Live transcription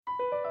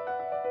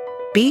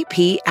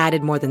BP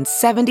added more than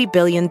 $70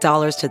 billion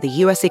to the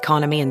U.S.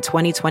 economy in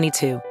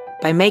 2022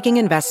 by making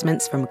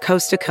investments from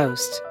coast to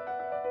coast.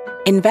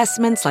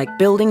 Investments like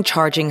building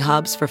charging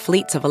hubs for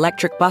fleets of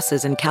electric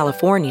buses in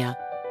California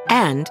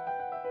and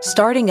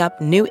starting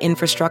up new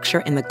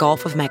infrastructure in the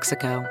Gulf of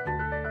Mexico.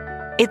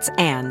 It's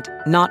and,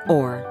 not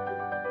or.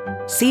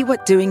 See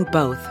what doing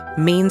both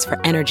means for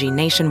energy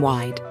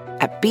nationwide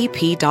at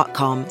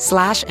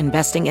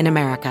bp.com/investing in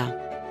America.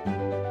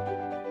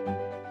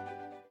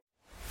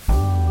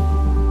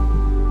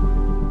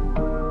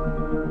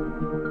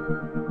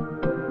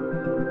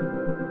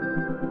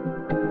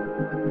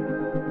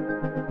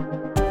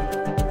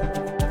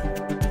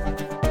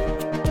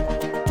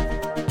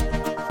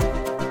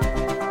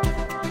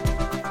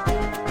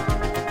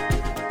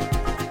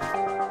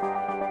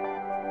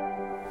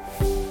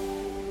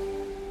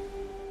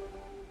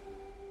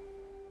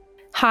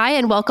 Hi,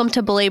 and welcome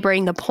to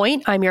Belaboring the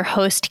Point. I'm your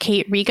host,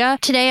 Kate Riga.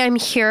 Today, I'm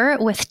here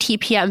with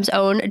TPM's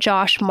own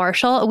Josh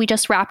Marshall. We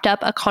just wrapped up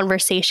a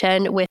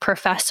conversation with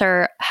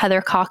Professor Heather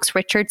Cox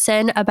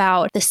Richardson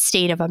about the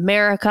state of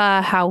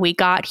America, how we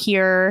got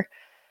here,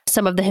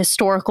 some of the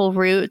historical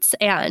roots.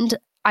 And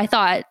I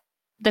thought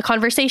the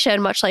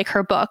conversation, much like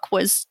her book,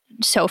 was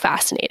so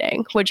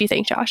fascinating. What do you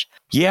think, Josh?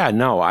 Yeah,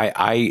 no,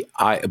 I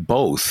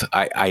both.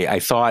 I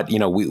thought,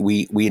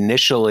 we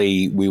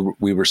initially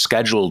we were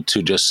scheduled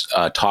to just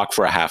talk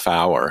for a half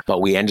hour,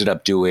 but we ended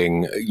up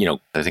doing,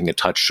 I think a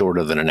touch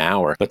shorter than an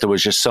hour. But there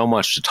was just so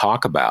much to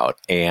talk about,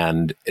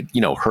 and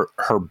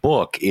her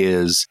book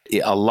is,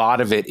 a lot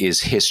of it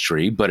is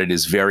history, but it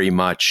is very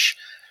much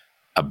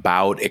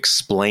about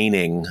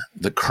explaining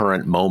the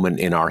current moment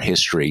in our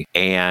history.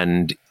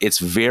 And it's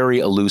very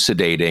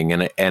elucidating.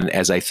 And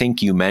as I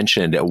think you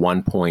mentioned at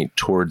one point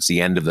towards the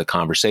end of the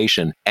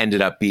conversation,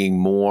 ended up being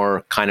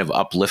more kind of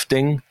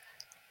uplifting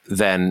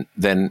than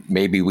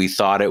maybe we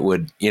thought it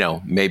would,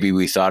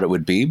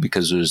 be,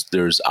 because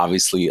there's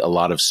obviously a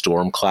lot of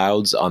storm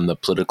clouds on the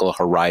political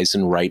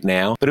horizon right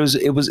now. But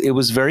it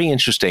was very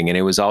interesting. And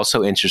it was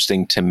also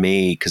interesting to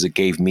me because it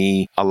gave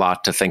me a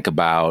lot to think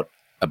about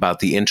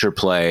the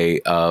interplay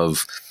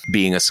of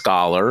being a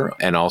scholar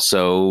and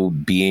also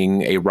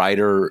being a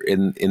writer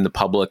in the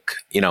public,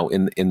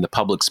 in the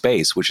public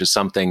space, which is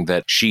something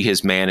that she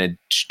has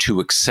managed to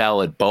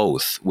excel at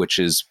both, which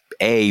is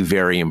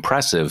very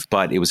impressive.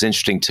 But it was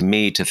interesting to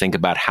me to think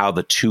about how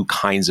the two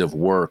kinds of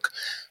work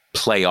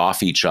play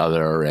off each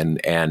other,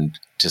 and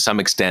to some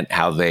extent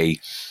how they,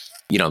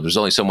 there's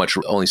only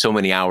so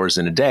many hours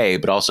in a day,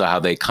 but also how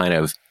they kind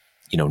of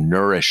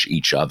nourish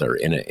each other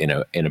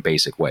in a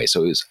basic way.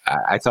 So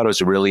I thought it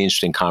was a really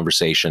interesting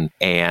conversation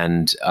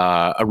and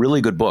a really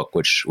good book,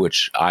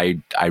 which I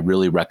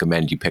really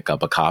recommend you pick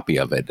up a copy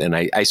of it. And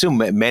I assume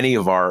many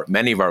of our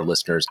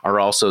listeners are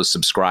also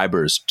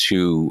subscribers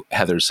to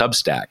Heather's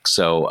Substack.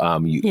 So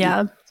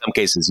in some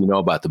cases you know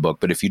about the book,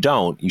 but if you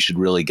don't, you should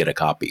really get a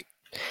copy.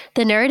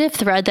 The narrative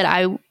thread that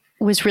I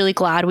was really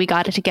glad we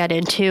got to get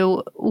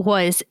into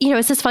was,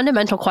 it's this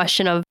fundamental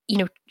question of,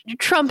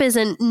 Trump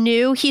isn't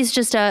new. He's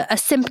just a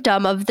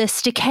symptom of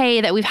this decay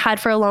that we've had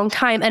for a long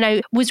time. And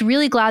I was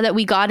really glad that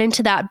we got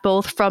into that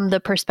both from the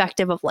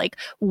perspective of like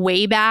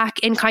way back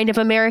in kind of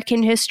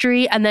American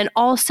history, and then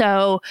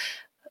also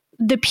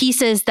the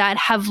pieces that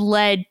have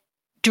led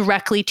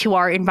directly to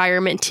our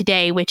environment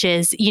today, which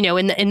is,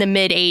 in the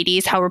mid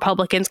 80s, how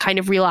Republicans kind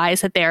of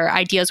realized that their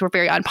ideas were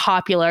very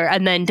unpopular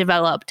and then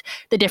developed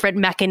the different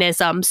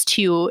mechanisms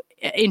to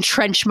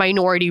entrench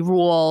minority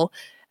rule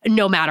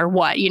no matter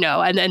what,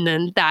 and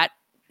then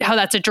how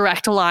that's a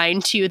direct line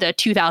to the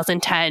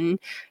 2010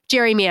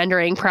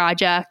 gerrymandering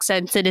projects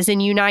and Citizen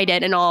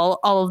United and all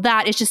of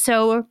that. It's just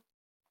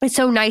it's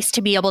so nice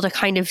to be able to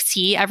kind of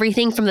see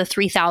everything from the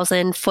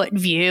 3,000-foot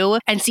view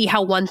and see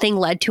how one thing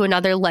led to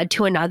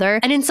another.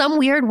 And in some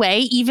weird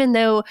way, even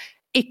though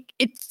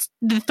it's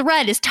the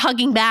thread is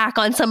tugging back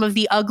on some of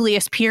the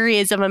ugliest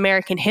periods of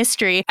American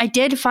history, I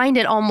did find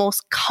it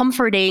almost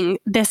comforting,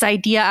 this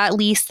idea at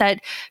least, that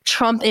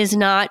Trump is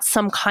not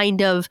some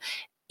kind of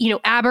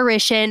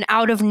aberration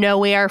out of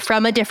nowhere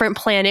from a different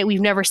planet. We've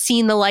never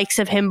seen the likes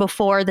of him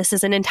before. This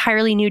is an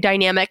entirely new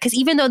dynamic, because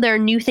even though there are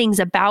new things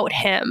about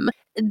him,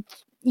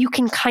 you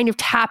can kind of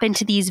tap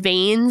into these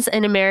veins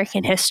in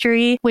American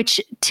history, which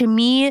to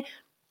me,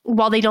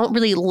 while they don't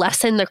really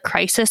lessen the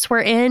crisis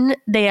we're in,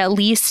 they at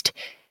least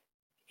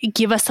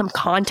give us some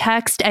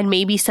context and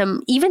maybe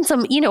some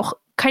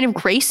kind of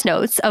grace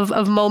notes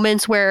of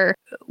moments where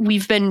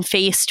we've been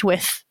faced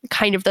with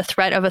kind of the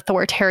threat of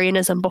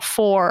authoritarianism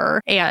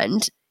before,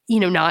 and,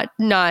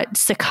 not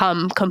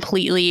succumb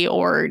completely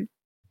or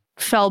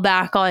fell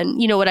back on,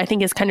 what I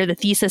think is kind of the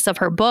thesis of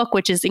her book,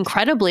 which is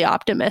incredibly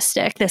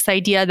optimistic. This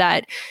idea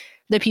that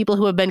the people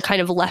who have been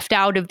kind of left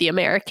out of the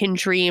American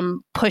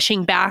dream,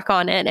 pushing back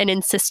on it and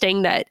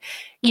insisting that,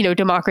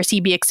 democracy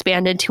be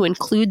expanded to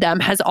include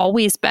them, has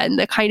always been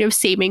the kind of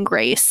saving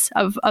grace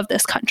of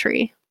this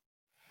country.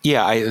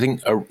 Yeah, I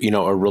think, a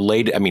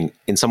related, I mean,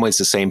 in some ways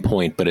the same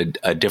point, but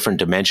a different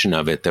dimension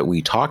of it that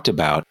we talked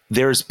about.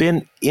 There's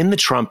been, in the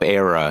Trump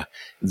era,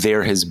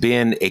 there has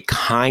been a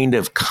kind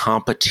of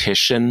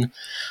competition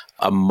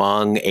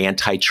among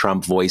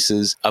anti-Trump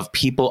voices of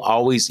people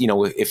always,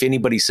 if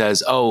anybody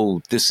says,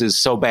 oh, this is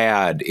so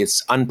bad,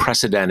 it's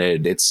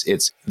unprecedented,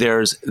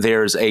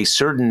 there's a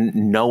certain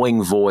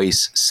knowing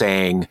voice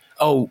saying,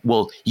 oh,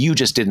 well, you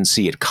just didn't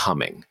see it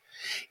coming.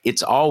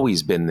 It's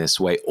always been this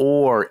way,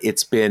 or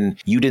it's been,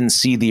 you didn't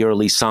see the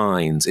early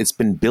signs. It's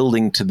been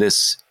building to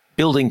this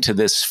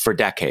for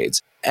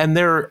decades. And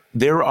there's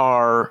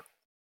a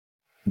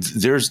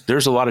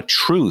lot of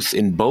truth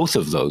in both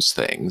of those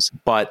things.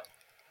 But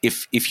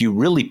if you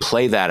really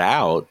play that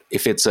out,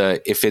 if it's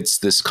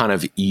this kind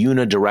of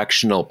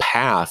unidirectional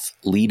path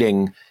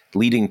leading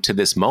to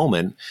this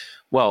moment,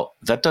 well,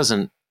 that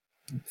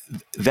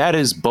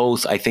is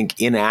both, I think,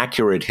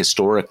 inaccurate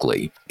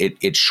historically.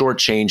 It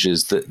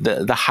shortchanges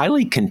the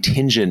highly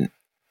contingent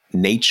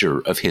nature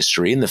of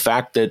history and the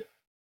fact that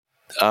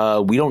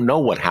we don't know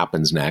what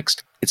happens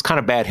next. It's kind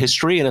of bad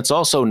history, and it's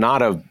also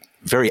not a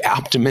very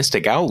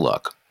optimistic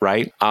outlook,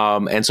 right?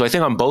 And so I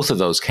think on both of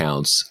those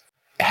counts,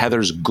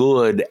 Heather's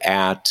good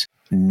at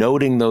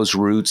noting those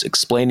roots,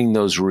 explaining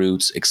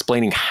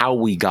how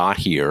we got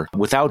here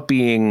without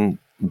being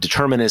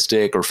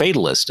deterministic or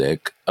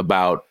fatalistic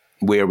about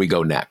where we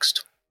go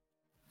next.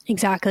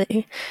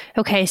 Exactly.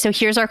 Okay, so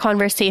here's our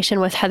conversation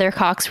with Heather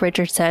Cox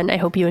Richardson. I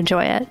hope you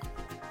enjoy it.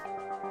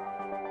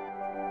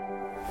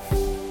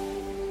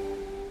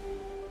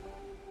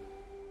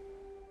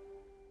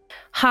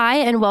 Hi,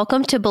 and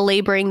welcome to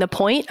Belaboring the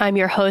Point. I'm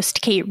your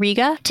host, Kate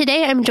Riga.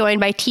 Today, I'm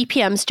joined by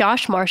TPM's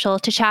Josh Marshall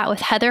to chat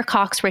with Heather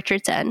Cox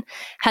Richardson.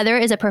 Heather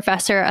is a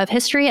professor of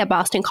history at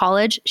Boston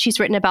College. She's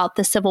written about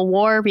the Civil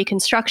War,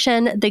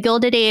 Reconstruction, the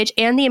Gilded Age,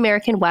 and the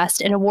American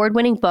West in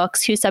award-winning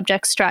books whose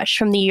subjects stretch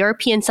from the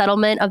European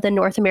settlement of the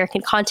North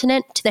American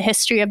continent to the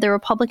history of the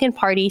Republican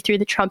Party through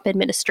the Trump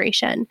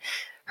administration.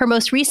 Her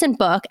most recent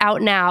book,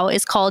 out now,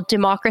 is called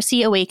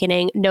Democracy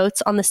Awakening: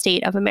 Notes on the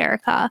State of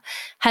America.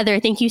 Heather,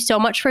 thank you so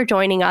much for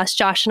joining us.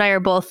 Josh and I are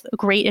both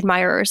great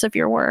admirers of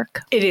your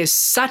work. It is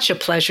such a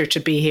pleasure to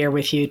be here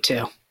with you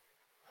two.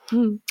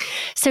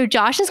 So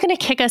Josh is going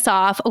to kick us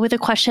off with a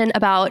question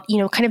about,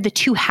 kind of the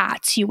two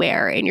hats you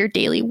wear in your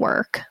daily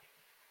work.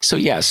 So,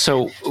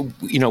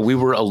 we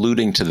were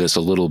alluding to this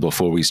a little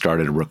before we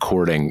started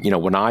recording.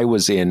 When I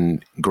was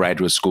in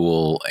graduate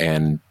school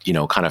and,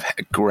 kind of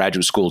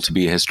graduate school to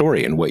be a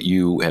historian, what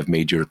you have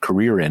made your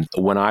career in,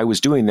 when I was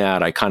doing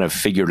that, I kind of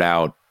figured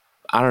out,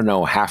 I don't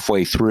know,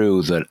 halfway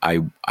through that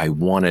I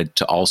wanted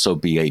to also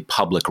be a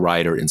public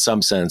writer in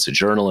some sense, a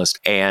journalist.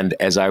 And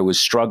as I was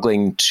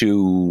struggling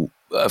to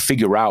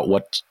figure out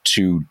what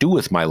to do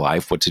with my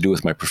life, what to do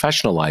with my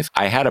professional life,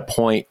 I had a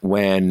point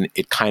when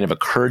it kind of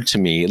occurred to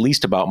me, at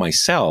least about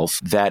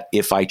myself, that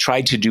if I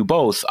tried to do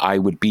both, I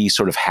would be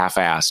sort of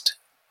half-assed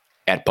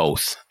at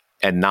both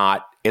and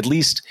not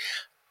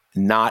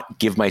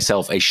give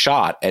myself a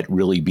shot at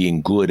really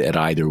being good at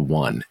either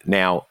one.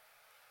 Now,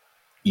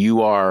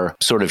 you are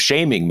sort of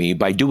shaming me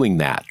by doing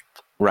that,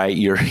 right?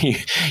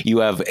 You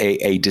have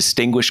a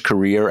distinguished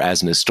career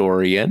as an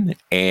historian,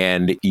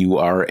 and you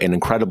are an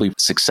incredibly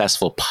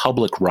successful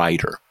public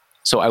writer.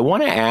 So I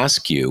want to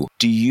ask you,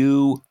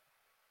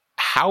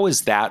 how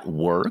has that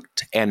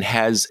worked? And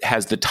has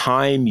the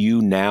time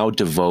you now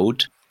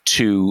devote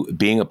to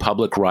being a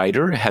public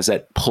writer, has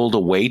that pulled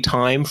away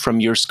time from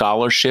your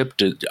scholarship?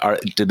 Are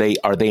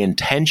they in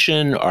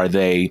tension? Are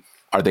they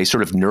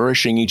sort of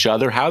nourishing each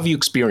other? How have you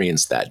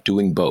experienced that,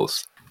 doing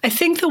both? I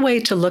think the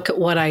way to look at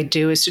what I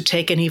do is to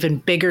take an even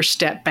bigger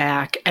step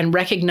back and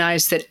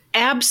recognize that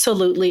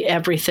absolutely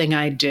everything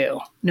I do,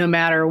 no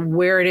matter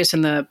where it is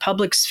in the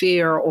public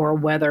sphere or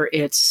whether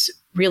it's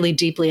really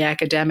deeply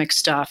academic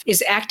stuff,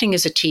 is acting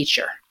as a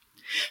teacher.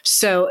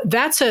 So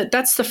that's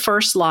the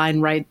first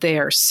line right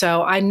there.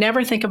 So I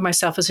never think of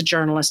myself as a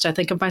journalist. I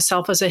think of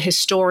myself as a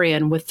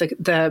historian, with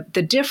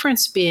the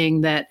difference being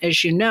that,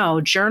 as you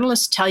know,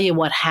 journalists tell you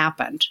what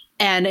happened,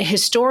 and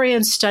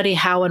historians study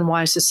how and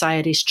why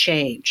societies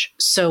change.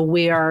 So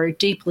we are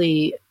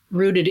deeply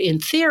rooted in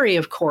theory,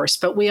 of course,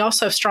 but we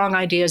also have strong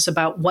ideas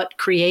about what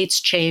creates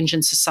change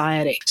in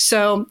society.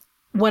 So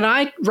when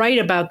I write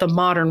about the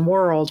modern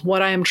world,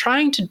 what I am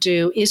trying to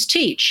do is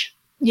teach.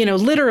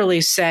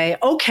 Literally say,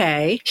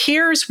 okay,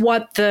 here's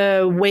what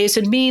the Ways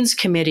and Means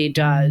Committee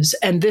does,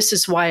 and this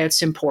is why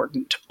it's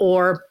important.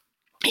 Or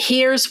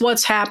here's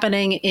what's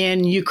happening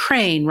in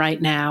Ukraine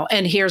right now,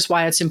 and here's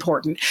why it's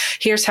important.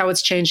 Here's how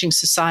it's changing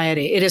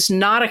society. It is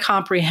not a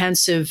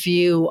comprehensive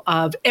view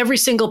of every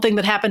single thing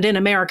that happened in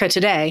America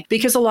today,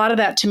 because a lot of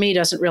that to me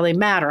doesn't really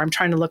matter. I'm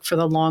trying to look for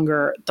the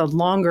longer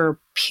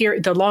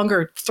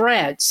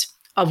threads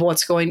of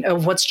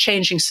what's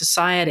changing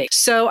society.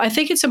 So I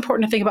think it's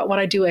important to think about what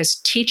I do as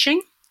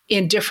teaching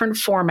in different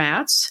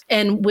formats,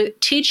 and with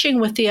teaching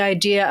with the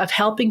idea of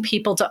helping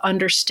people to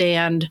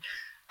understand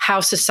how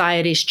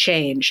societies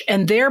change.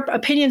 And their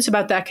opinions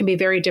about that can be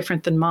very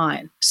different than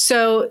mine.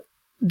 So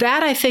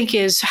that, I think,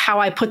 is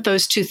how I put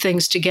those two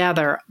things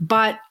together.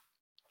 But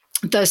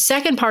The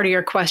second part of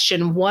your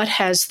question, what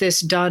has this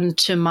done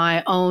to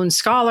my own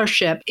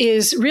scholarship,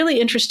 is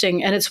really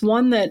interesting. And it's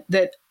one that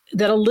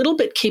a little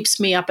bit keeps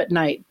me up at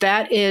night.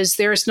 That is,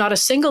 there's not a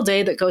single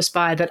day that goes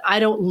by that I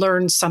don't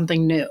learn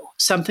something new,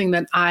 something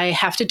that I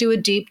have to do a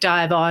deep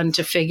dive on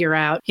to figure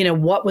out,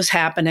 what was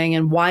happening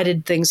and why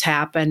did things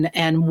happen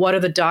and what are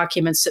the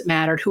documents that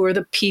mattered, who are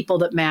the people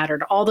that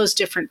mattered, all those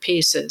different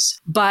pieces.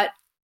 But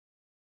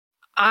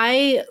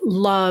I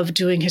love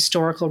doing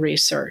historical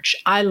research.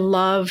 I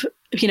love,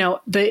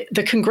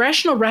 the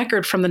congressional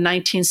record from the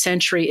 19th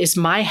century is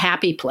my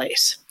happy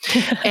place.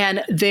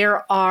 And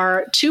there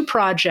are 2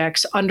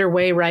 projects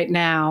underway right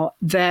now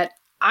that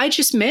I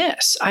just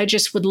miss. I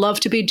just would love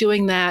to be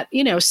doing that,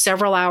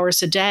 several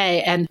hours a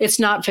day. And it's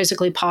not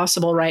physically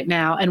possible right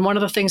now. And one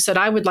of the things that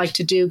I would like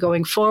to do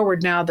going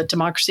forward now that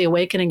Democracy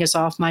Awakening is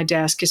off my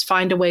desk is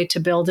find a way to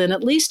build in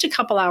at least a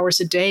couple hours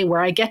a day where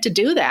I get to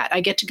do that.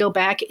 I get to go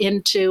back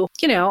into,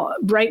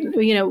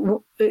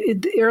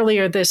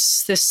 earlier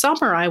this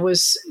summer, I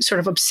was sort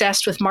of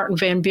obsessed with Martin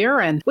Van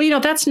Buren. Well,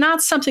 that's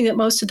not something that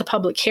most of the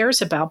public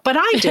cares about, but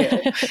I do.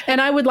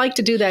 And I would like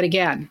to do that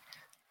again.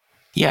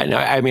 Yeah, no,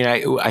 I mean,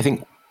 I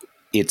think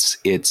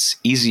it's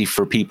easy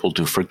for people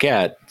to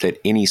forget that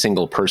any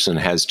single person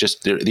has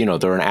just, there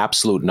are an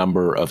absolute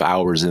number of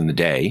hours in the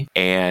day.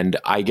 And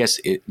I guess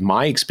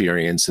my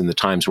experience in the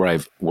times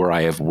where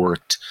I have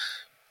worked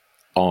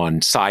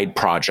on side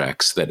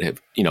projects that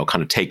have,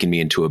 kind of taken me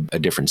into a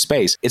different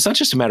space, it's not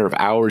just a matter of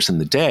hours in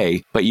the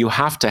day, but you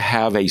have to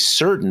have a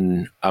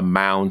certain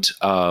amount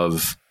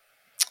of,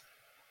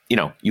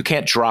 you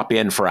can't drop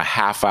in for a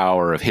half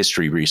hour of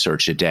history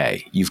research a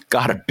day. You've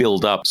got to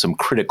build up some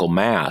critical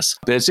mass.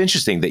 But it's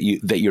interesting that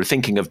you're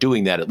thinking of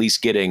doing that, at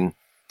least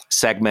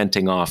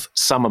segmenting off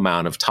some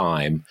amount of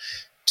time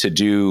to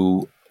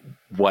do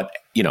what,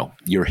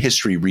 your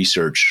history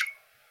research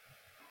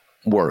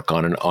work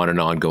on an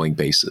ongoing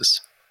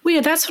basis. Well,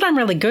 yeah, that's what I'm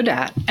really good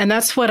at. And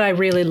that's what I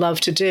really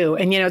love to do.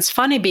 And, it's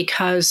funny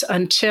because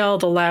until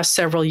the last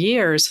several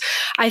years,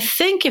 I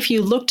think if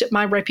you looked at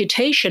my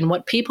reputation,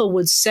 what people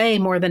would say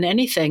more than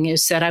anything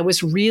is that I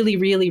was really,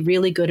 really,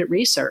 really good at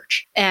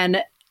research.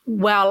 And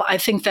well, I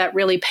think that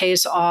really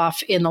pays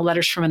off in the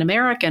Letters from an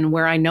American,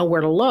 where I know where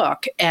to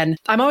look. And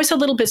I'm always a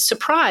little bit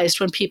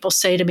surprised when people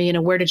say to me,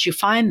 where did you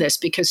find this?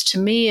 Because to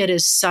me, it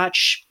is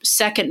such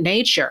second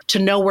nature to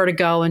know where to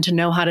go and to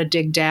know how to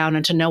dig down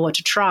and to know what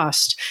to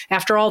trust.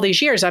 After all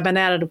these years, I've been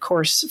at it, of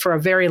course, for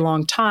a very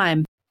long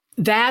time.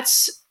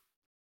 That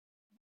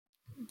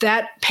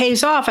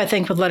pays off, I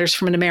think, with Letters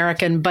from an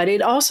American, but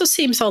it also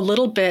seems a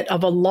little bit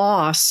of a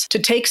loss to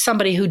take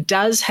somebody who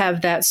does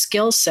have that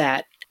skill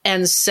set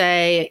and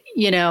say,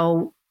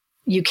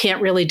 you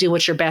can't really do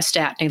what you're best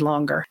at any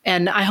longer.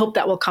 And I hope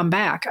that will come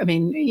back. I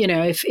mean,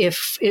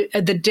 if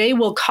the day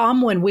will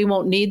come when we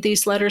won't need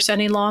these letters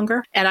any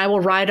longer, and I will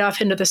ride off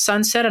into the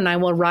sunset, and I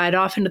will ride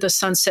off into the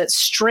sunset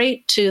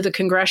straight to the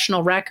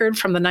congressional record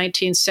from the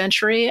 19th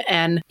century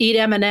and eat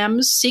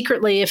M&Ms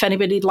secretly. If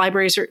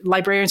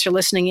librarians are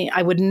listening,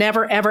 I would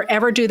never, ever,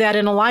 ever do that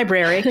in a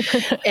library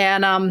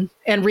and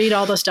read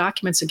all those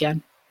documents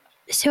again.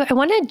 So I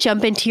want to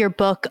jump into your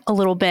book a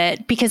little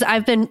bit because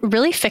I've been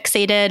really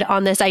fixated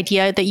on this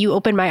idea that you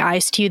opened my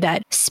eyes to,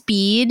 that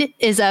speed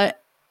is a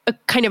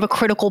kind of a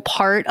critical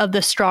part of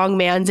the strong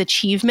man's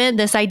achievement.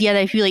 This idea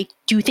that if you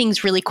do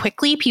things really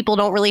quickly, people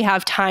don't really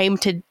have time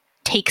to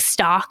take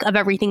stock of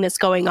everything that's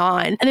going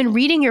on. And then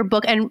reading your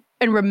book and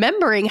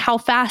remembering how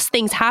fast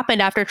things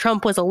happened after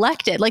Trump was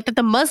elected, like that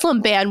the Muslim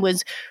ban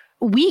was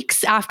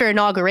weeks after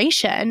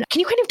inauguration. Can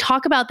you kind of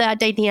talk about that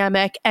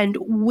dynamic and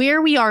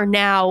where we are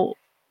now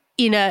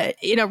in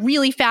a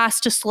really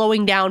fast to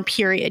slowing down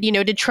period?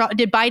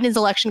 Did Biden's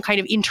election kind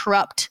of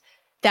interrupt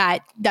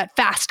that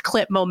fast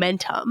clip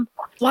momentum?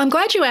 Well, I'm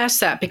glad you asked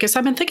that because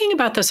I've been thinking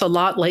about this a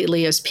lot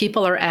lately as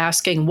people are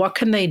asking, what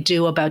can they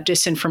do about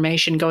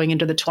disinformation going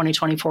into the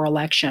 2024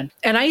 election?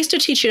 And I used to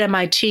teach at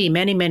MIT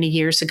many, many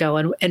years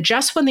ago, and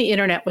just when the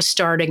internet was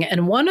starting.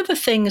 And one of the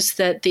things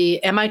that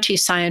the MIT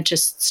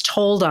scientists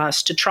told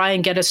us to try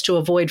and get us to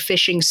avoid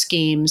phishing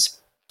schemes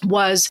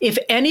was, if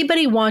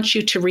anybody wants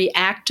you to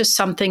react to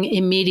something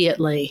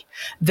immediately,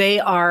 they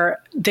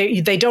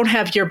don't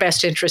have your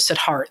best interests at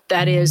heart.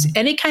 That is,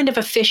 any kind of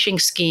a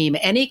phishing scheme,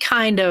 any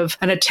kind of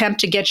an attempt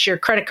to get your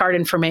credit card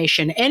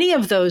information, any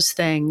of those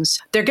things,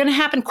 they're going to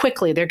happen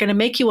quickly. They're going to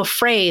make you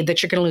afraid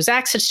that you're going to lose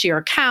access to your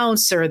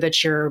accounts or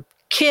that your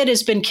kid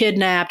has been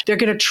kidnapped. They're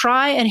going to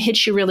try and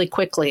hit you really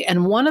quickly.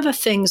 And one of the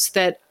things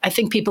that I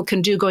think people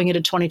can do going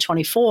into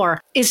 2024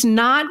 is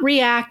not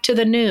react to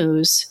the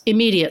news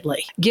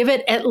immediately. Give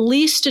it at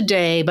least a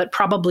day, but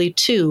probably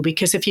 2,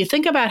 because if you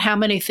think about how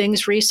many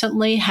things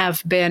recently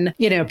have been,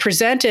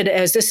 presented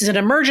as this is an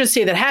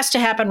emergency that has to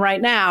happen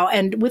right now,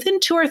 and within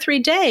 2 or 3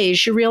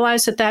 days, you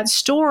realize that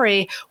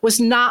story was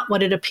not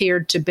what it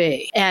appeared to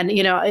be. And,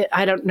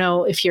 I don't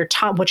know if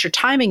what your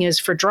timing is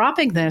for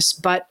dropping this,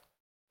 but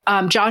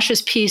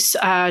Josh's piece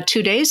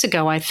 2 days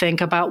ago, I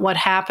think, about what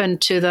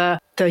happened to the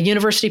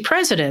university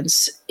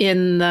presidents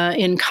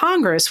in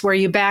Congress, where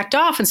you backed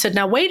off and said,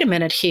 now, wait a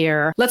minute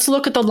here. Let's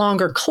look at the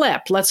longer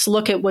clip. Let's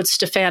look at what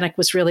Stefanik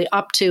was really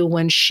up to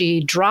when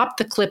she dropped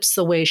the clips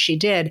the way she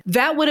did.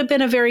 That would have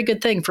been a very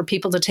good thing for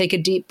people to take a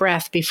deep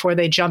breath before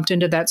they jumped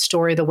into that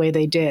story the way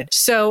they did.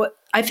 So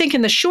I think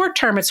in the short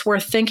term, it's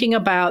worth thinking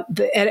about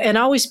and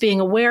always being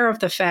aware of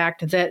the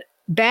fact that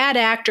bad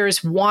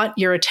actors want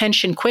your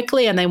attention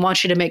quickly, and they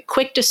want you to make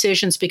quick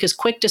decisions, because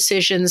quick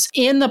decisions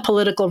in the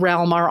political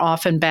realm are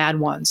often bad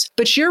ones.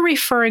 But you're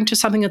referring to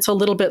something that's a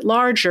little bit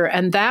larger,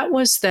 and that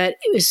was that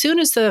as soon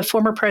as the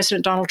former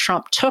President Donald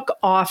Trump took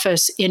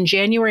office in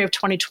January of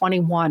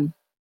 2021,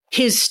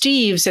 his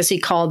Steves, as he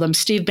called them,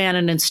 Steve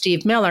Bannon and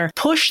Steve Miller,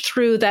 pushed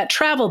through that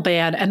travel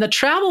ban. And the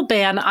travel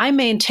ban I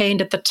maintained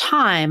at the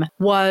time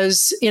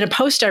was in a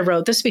post I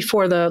wrote, this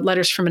before the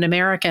Letters from an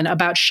American,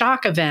 about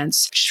shock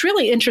events, which is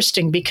really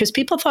interesting because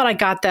people thought I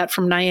got that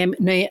from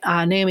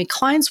Naomi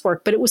Klein's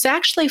work, but it was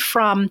actually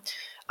from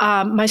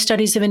my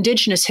studies of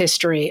Indigenous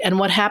history and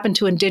what happened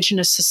to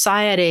Indigenous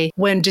society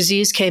when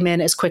disease came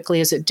in as quickly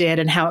as it did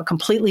and how it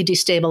completely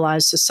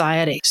destabilized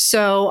society.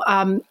 So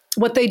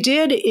what they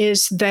did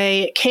is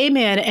they came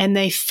in and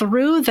they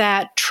threw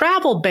that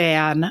travel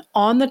ban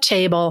on the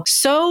table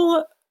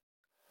so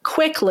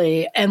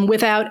quickly and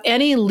without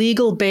any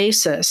legal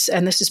basis,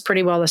 and this is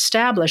pretty well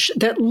established,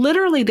 that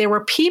literally there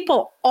were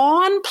people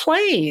on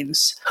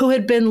planes who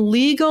had been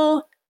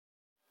legal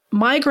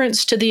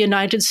migrants to the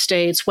United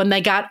States when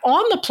they got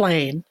on the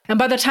plane. And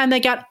by the time they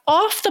got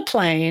off the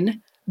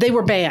plane, they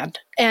were banned.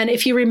 And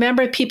if you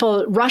remember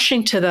people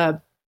rushing to the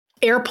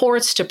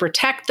airports to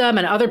protect them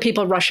and other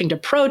people rushing to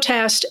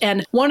protest.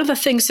 And one of the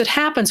things that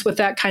happens with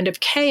that kind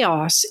of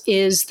chaos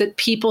is that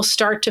people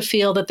start to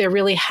feel that there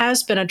really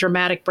has been a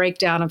dramatic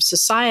breakdown of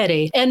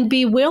society and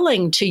be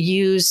willing to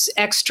use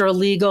extra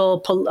legal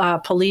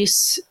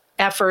police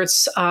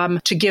efforts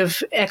to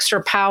give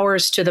extra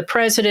powers to the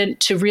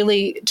president to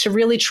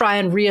really try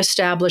and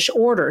reestablish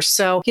order.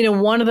 So,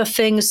 one of the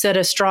things that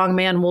a strong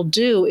man will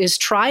do is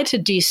try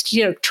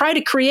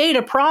to create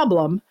a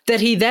problem that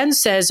he then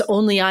says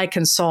only I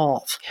can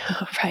solve.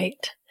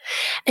 Right.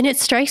 And it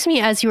strikes me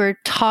as you were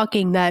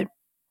talking that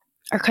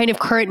our kind of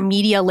current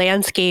media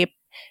landscape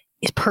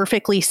is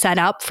perfectly set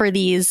up for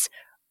these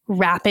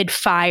rapid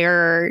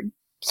fire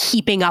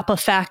heaping up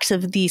effects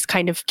of these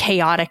kind of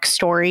chaotic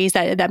stories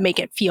that make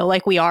it feel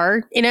like we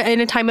are in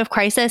a time of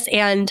crisis,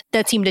 and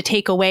that seem to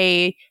take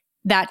away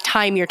that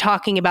time you're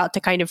talking about to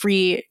kind of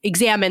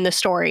re-examine the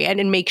story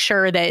and make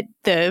sure that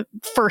the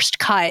first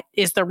cut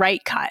is the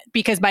right cut,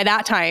 because by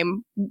that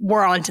time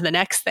we're on to the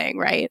next thing,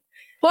 right?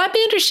 Well, I'd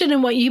be interested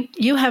in what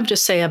you have to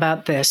say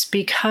about this,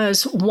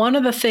 because one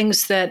of the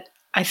things that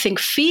I think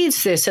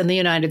feeds this in the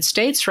United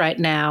States right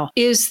now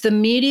is the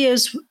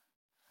media's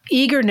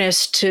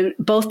eagerness to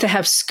both to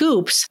have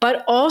scoops,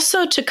 but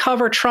also to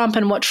cover Trump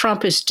and what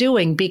Trump is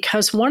doing.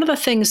 Because one of the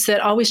things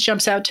that always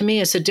jumps out to me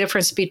is the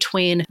difference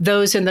between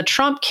those in the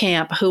Trump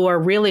camp who are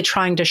really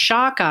trying to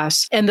shock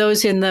us and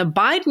those in the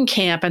Biden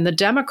camp and the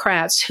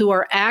Democrats who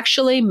are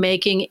actually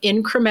making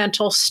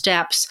incremental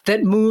steps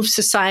that move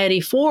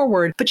society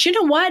forward. But you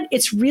know what?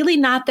 It's really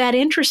not that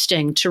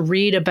interesting to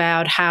read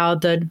about how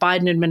the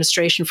Biden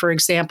administration, for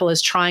example,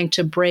 is trying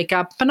to break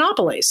up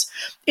monopolies.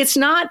 It's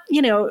not,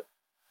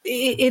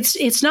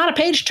 it's not a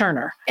page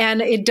turner,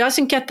 and it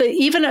doesn't get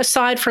even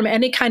aside from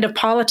any kind of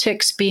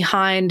politics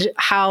behind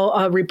how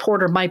a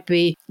reporter might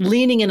be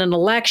leaning in an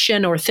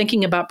election or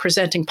thinking about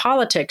presenting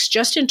politics,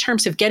 just in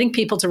terms of getting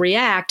people to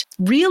react,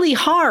 really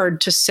hard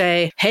to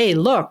say, hey,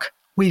 look,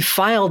 we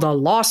filed a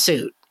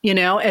lawsuit,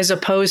 as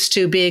opposed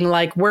to being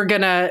like, we're going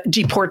to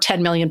deport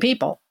 10 million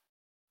people.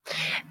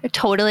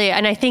 Totally.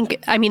 And I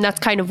think, that's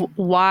kind of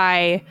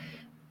why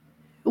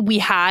we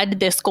had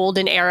this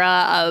golden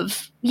era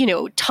of,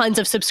 tons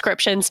of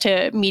subscriptions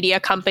to media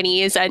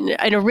companies and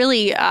a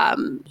really,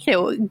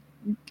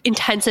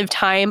 intensive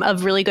time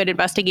of really good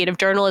investigative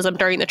journalism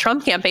during the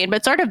Trump campaign.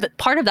 But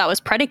part of that was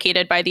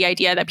predicated by the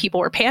idea that people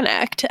were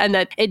panicked and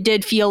that it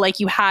did feel like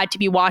you had to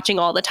be watching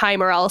all the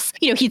time, or else,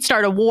 he'd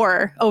start a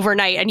war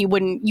overnight and you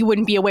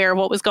wouldn't be aware of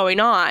what was going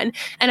on.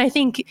 And I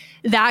think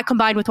that,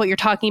 combined with what you're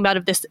talking about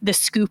of this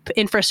scoop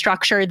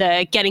infrastructure,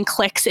 the getting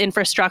clicks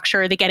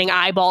infrastructure, the getting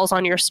eyeballs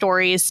on your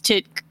stories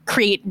to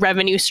create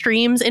revenue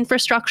streams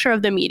infrastructure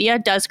of the media,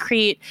 does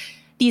create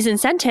these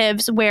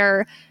incentives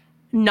where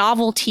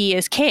novelty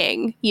is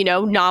king,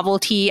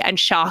 novelty and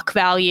shock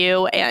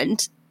value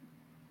and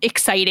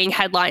exciting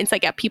headlines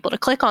that get people to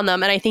click on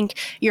them. And I think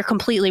you're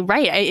completely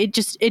right.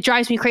 It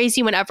drives me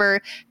crazy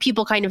whenever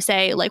people kind of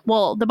say like,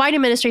 well, the Biden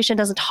administration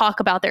doesn't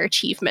talk about their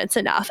achievements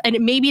enough. And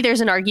maybe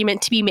there's an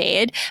argument to be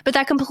made, but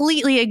that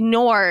completely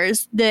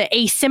ignores the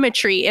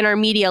asymmetry in our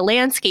media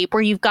landscape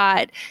where you've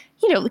got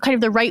kind of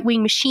the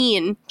right-wing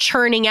machine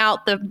churning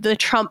out the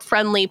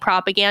Trump-friendly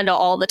propaganda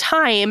all the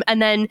time.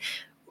 And then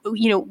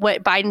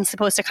what Biden's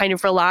supposed to kind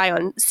of rely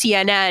on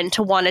CNN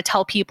to want to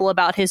tell people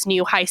about his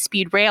new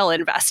high-speed rail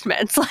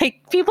investments.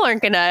 Like, people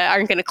aren't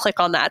gonna click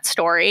on that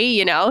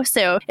story,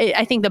 So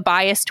I think the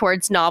bias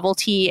towards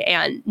novelty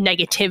and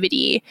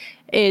negativity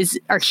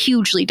are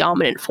hugely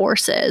dominant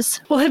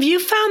forces. Well, have you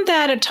found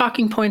that at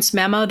Talking Points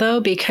Memo, though?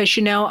 Because,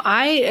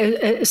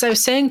 as I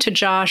was saying to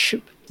Josh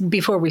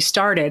before we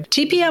started,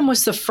 TPM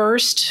was the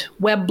first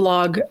web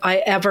blog I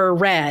ever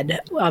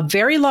read a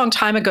very long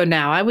time ago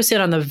now. I was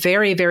in on the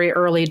very, very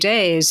early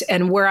days,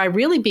 and where I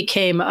really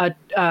became a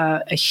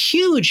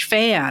huge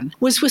fan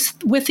was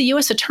with the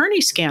U.S. attorney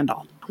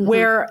scandal,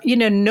 where,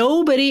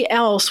 nobody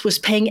else was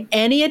paying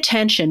any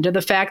attention to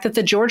the fact that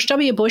the George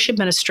W. Bush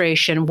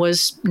administration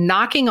was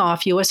knocking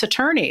off U.S.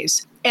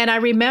 attorneys. And I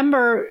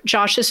remember,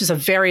 Josh, this is a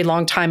very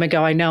long time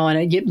ago, I know,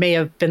 and it may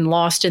have been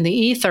lost in the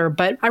ether,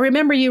 but I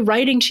remember you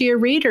writing to your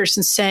readers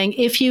and saying,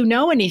 if you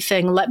know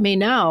anything, let me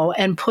know,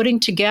 and putting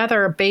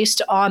together,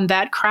 based on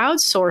that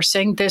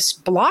crowdsourcing, this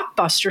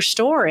blockbuster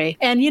story.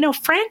 And,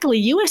 frankly,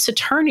 U.S.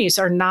 attorneys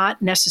are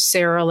not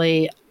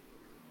necessarily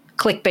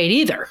clickbait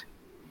either.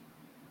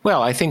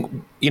 Well, I think,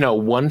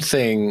 one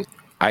thing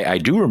I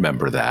do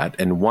remember that.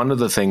 And one of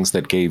the things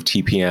that gave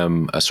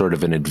TPM a sort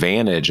of an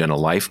advantage and a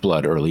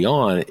lifeblood early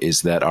on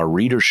is that our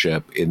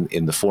readership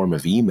in the form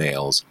of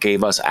emails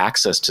gave us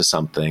access to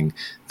something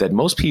that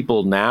most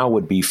people now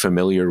would be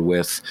familiar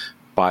with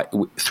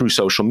through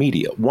social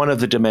media. One of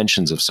the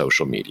dimensions of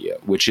social media,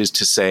 which is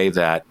to say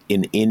that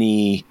in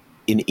any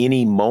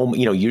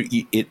moment,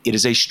 it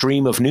is a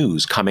stream of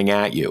news coming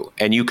at you,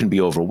 and you can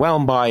be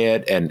overwhelmed by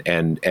it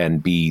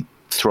and be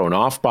thrown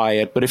off by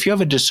it. But if you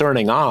have a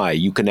discerning eye,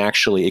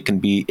 it can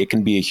be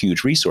a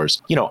huge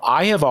resource.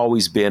 I have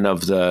always been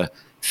of the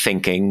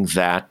thinking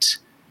that,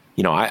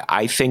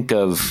 I think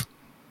of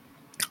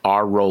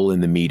our role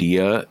in the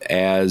media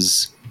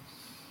as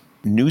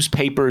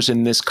newspapers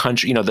in this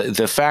country.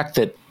 The fact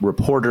that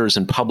reporters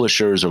and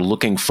publishers are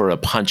looking for a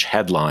punch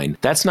headline,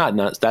 that's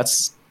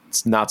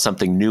not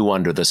something new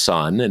under the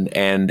sun.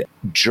 And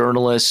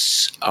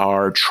journalists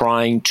are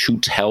trying to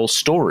tell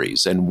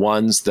stories, and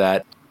ones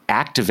that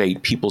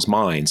activate people's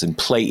minds and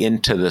play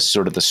into the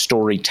sort of the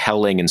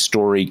storytelling and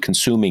story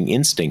consuming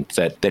instinct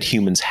that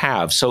humans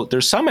have. So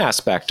there's some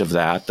aspect of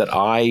that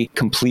I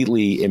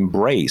completely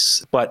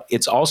embrace. But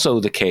it's also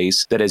the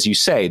case that, as you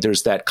say,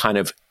 there's that kind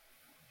of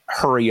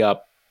hurry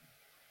up,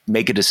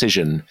 make a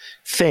decision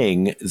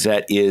thing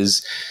that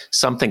is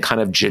something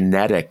kind of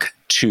genetic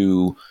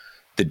to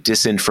the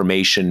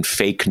disinformation,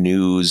 fake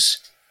news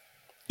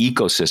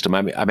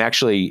ecosystem. I'm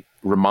actually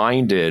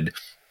reminded,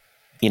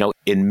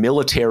 in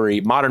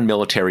modern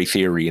military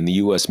theory, in the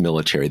U.S.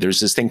 military, there's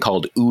this thing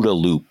called OODA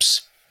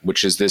loops,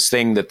 which is this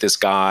thing that this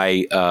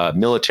guy,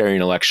 military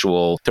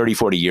intellectual 30,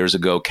 40 years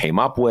ago came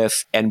up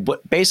with. And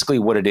basically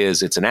what it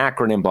is, it's an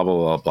acronym, blah, blah,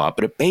 blah, blah.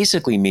 But it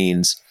basically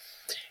means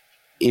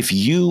if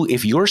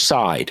your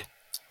side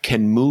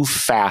can move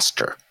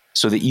faster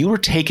so that you are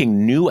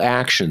taking new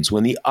actions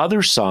when the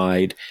other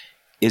side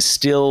is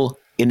still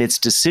in its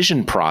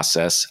decision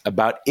process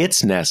about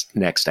its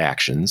next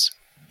actions,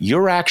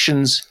 your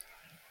actions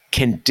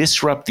can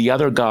disrupt the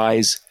other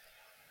guy's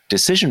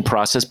decision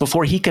process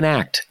before he can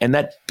act. And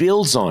that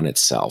builds on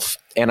itself.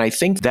 And I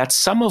think that's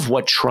some of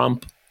what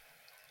Trump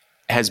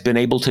has been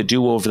able to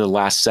do over the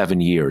last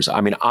 7 years.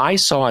 I mean, I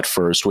saw it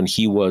first when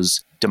he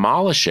was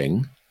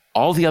demolishing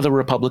all the other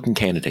Republican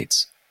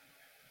candidates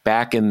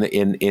back in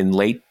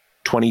late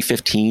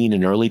 2015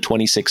 and early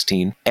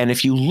 2016. And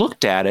if you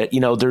looked at it,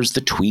 there's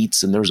the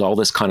tweets and there's all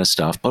this kind of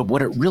stuff. But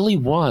what it really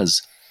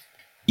was,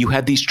 you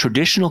had these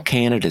traditional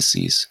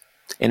candidacies.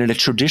 And in a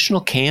traditional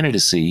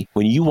candidacy,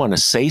 when you want to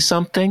say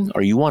something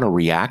or you want to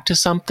react to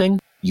something,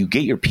 you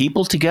get your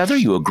people together,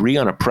 you agree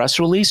on a press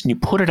release, and you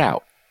put it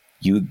out.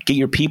 You get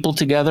your people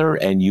together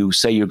and you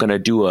say you're going to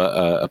do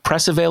a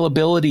press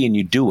availability, and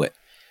you do it.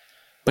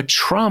 But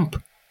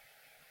Trump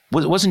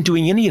wasn't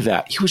doing any of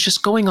that. He was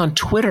just going on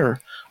Twitter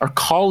or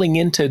calling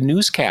into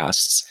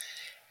newscasts.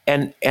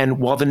 And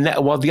while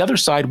the other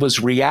side was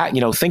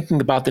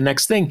thinking about the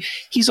next thing,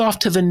 he's off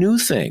to the new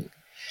thing.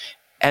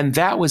 And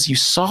you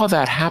saw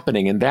that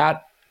happening, and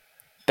that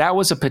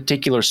was a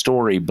particular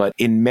story. But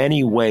in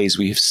many ways,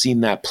 we have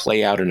seen that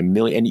play out in a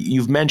million. And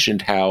you've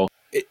mentioned how,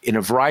 in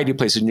a variety of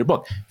places in your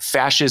book,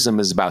 fascism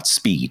is about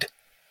speed.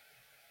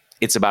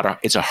 It's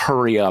a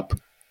hurry up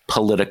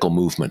political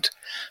movement,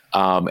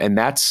 and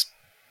I'm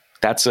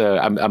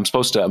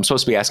supposed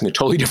to be asking a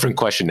totally different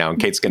question now, and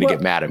Kate's going to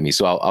get mad at me,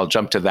 so I'll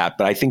jump to that.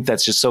 But I think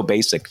that's just so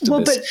basic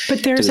to this.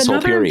 But there's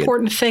another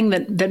important thing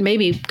that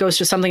maybe goes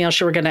to something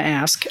else you were going to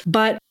ask.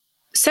 But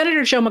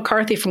Senator Joe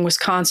McCarthy from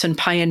Wisconsin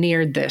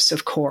pioneered this,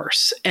 of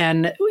course.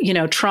 And,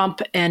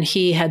 Trump and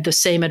he had the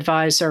same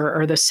advisor,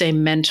 or the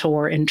same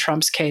mentor in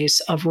Trump's case,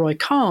 of Roy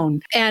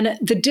Cohn. And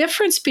the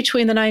difference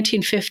between the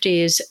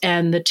 1950s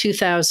and the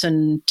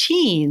 2000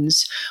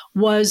 teens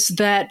was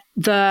that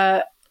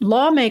the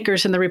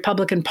lawmakers in the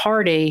Republican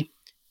Party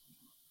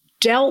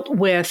dealt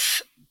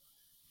with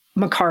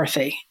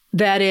McCarthy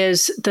That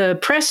is, the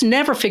press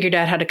never figured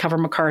out how to cover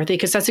McCarthy,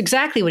 because that's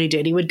exactly what he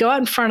did. He would go out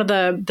in front of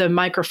the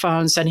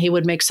microphones and he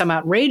would make some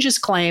outrageous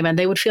claim, and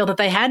they would feel that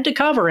they had to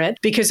cover it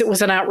because it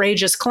was an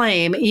outrageous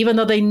claim, even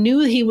though they knew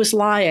he was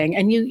lying.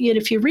 And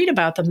if you read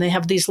about them, they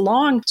have these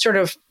long sort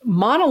of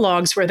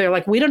monologues where they're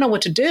like, we don't know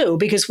what to do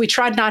because we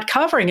tried not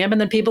covering him,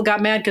 and then people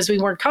got mad because we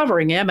weren't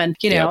covering him. And,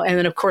 and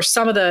then, of course,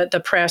 some of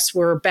the press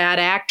were bad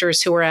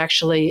actors who were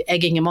actually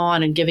egging him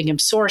on and giving him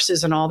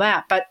sources and all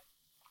that. But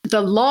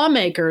the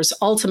lawmakers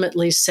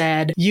ultimately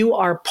said, you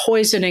are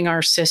poisoning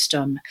our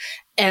system.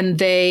 And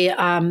they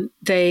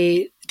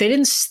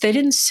didn't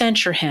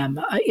censure him.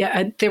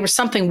 There was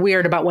something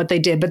weird about what they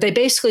did, but they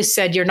basically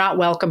said, you're not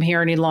welcome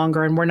here any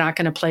longer, and we're not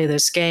going to play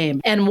this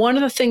game. And one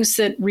of the things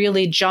that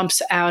really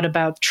jumps out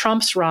about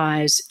Trump's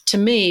rise to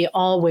me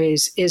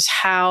always is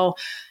how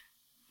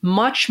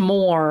much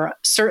more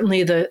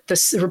certainly the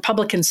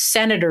Republican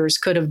senators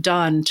could have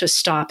done to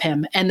stop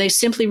him. And they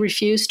simply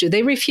refused to.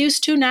 They refuse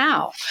to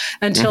now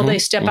until they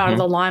step out of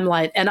the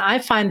limelight. And I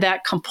find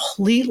that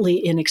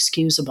completely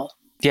inexcusable.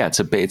 Yeah,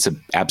 it's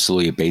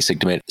absolutely a basic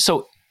demand.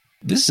 So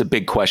this is a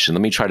big question.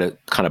 Let me try to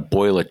kind of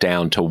boil it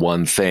down to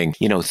one thing.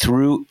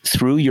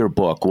 Through your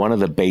book, one of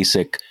the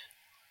basic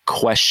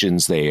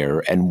questions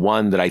there, and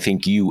one that I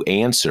think you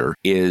answer,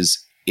 is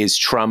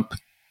Trump,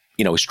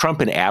 is Trump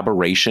an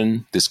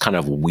aberration, this kind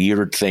of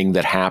weird thing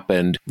that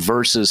happened,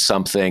 versus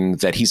something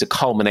that he's a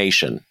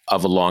culmination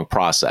of a long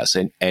process?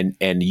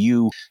 And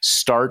you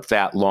start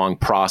that long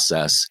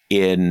process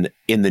in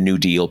the New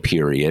Deal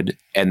period.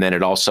 And then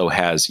it also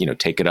has,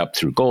 take it up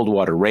through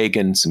Goldwater,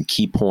 Reagan, some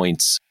key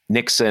points,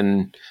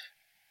 Nixon,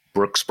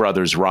 Brooks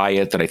Brothers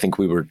riot that I think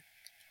I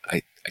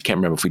can't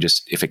remember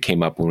if it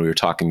came up when we were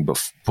talking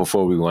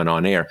before we went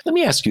on air. Let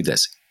me ask you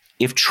this.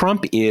 If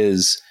Trump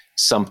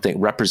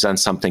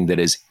represents something that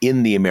is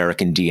in the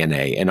American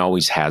DNA and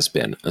always has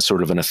been, a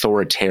sort of an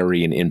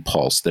authoritarian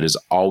impulse that has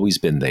always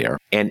been there,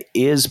 and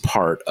is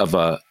part of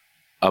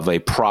a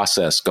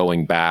process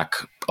going back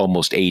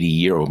almost 80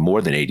 years or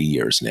more than 80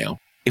 years now.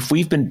 If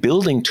we've been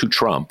building to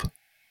Trump,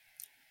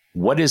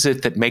 what is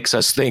it that makes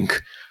us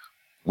think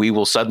we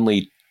will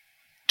suddenly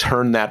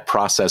turn that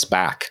process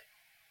back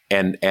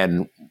and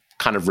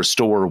kind of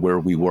restore where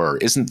we were?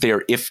 Isn't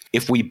there,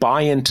 if we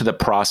buy into the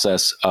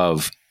process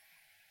of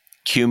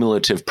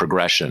cumulative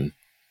progression,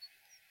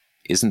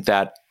 isn't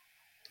that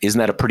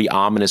a pretty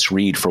ominous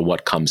read for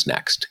what comes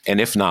next? And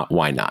if not,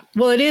 why not?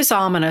 Well, it is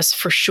ominous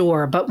for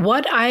sure. But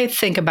what I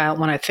think about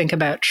when I think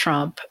about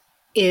Trump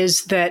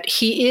is that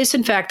he is,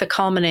 in fact, the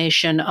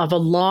culmination of a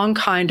long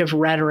kind of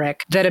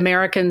rhetoric that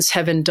Americans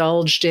have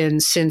indulged in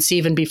since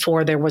even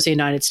before there was a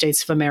United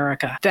States of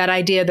America. That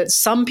idea that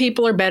some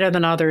people are better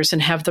than others and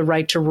have the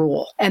right to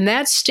rule. And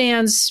that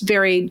stands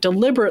very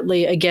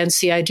deliberately against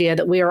the idea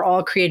that we are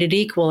all created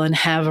equal and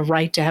have a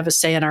right to have a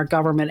say in our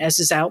government, as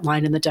is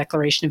outlined in the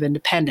Declaration of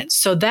Independence.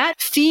 So that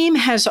theme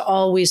has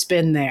always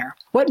been there.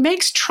 What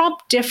makes Trump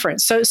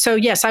different? So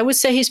yes, I would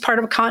say he's part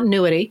of a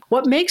continuity.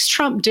 What makes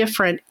Trump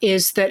different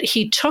is that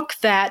he took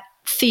that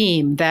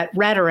theme, that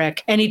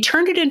rhetoric, and he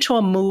turned it into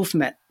a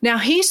movement. Now,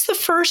 he's the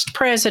first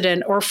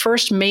president or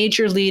first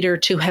major leader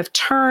to have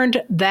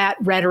turned that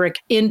rhetoric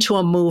into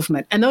a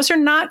movement. And those are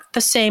not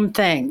the same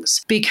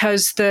things,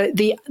 because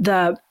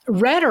the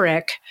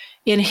rhetoric,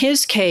 in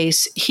his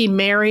case, he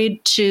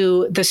married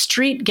to the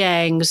street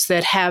gangs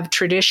that have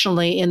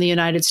traditionally in the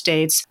United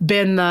States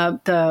been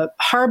the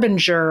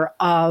harbinger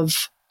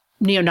of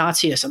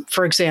neo-Nazism,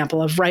 for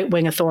example, of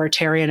right-wing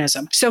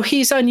authoritarianism. So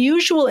he's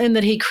unusual in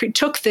that he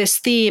took this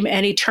theme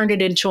and he turned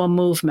it into a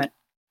movement.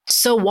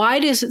 So why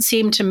does it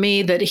seem to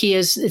me that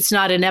it's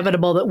not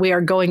inevitable that we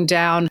are going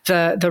down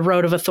the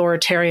road of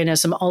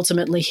authoritarianism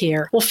ultimately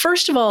here? Well,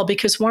 first of all,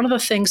 because one of the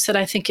things that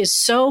I think is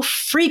so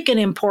freaking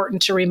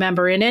important to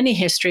remember in any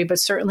history, but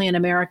certainly in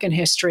American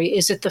history,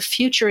 is that the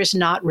future is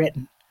not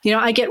written.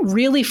 I get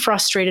really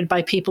frustrated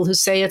by people who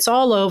say it's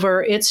all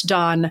over, it's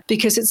done,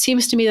 because it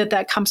seems to me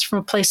that comes from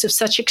a place of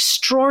such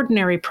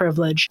extraordinary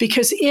privilege.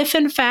 Because if,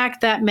 in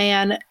fact, that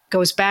man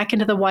goes back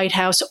into the White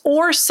House,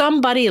 or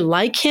somebody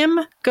like him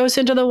goes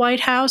into the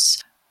White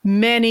House,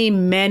 many,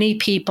 many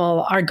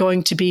people are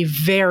going to be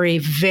very,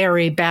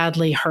 very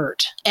badly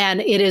hurt. And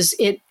it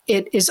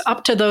is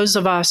up to those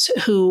of us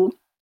who,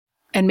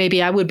 and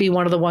maybe I would be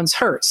one of the ones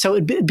hurt. So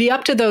it'd be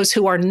up to those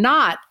who are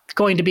not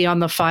going to be on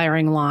the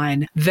firing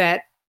line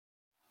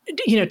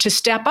to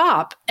step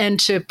up and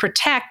to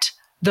protect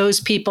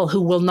those people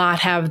who will not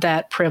have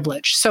that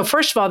privilege. So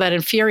first of all, that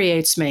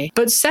infuriates me.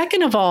 But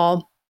second of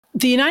all,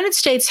 the United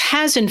States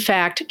has, in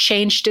fact,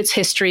 changed its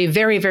history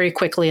very, very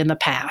quickly in the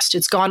past.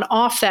 It's gone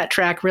off that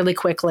track really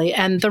quickly.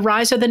 And the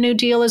rise of the New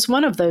Deal is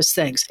one of those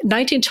things.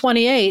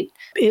 1928,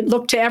 it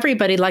looked to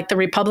everybody like the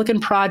Republican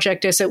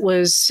project, as it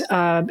was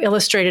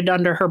illustrated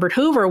under Herbert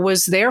Hoover,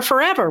 was there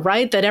forever,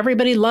 right? That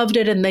everybody loved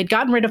it and they'd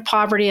gotten rid of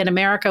poverty and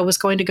America was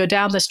going to go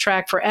down this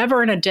track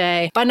forever and a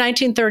day. By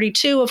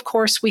 1932, of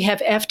course, we have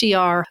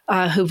FDR,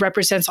 who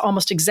represents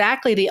almost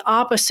exactly the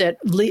opposite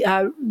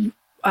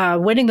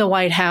winning the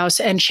White House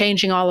and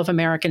changing all of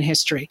American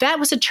history. That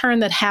was a turn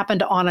that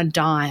happened on a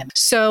dime.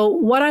 So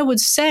what I would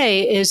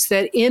say is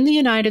that in the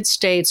United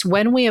States,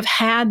 when we have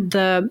had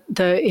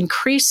the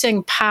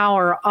increasing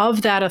power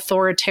of that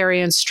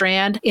authoritarian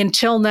strand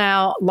until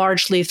now,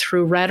 largely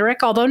through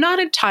rhetoric, although not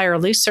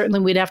entirely, certainly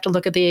we'd have to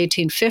look at the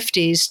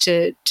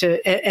 1850s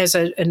as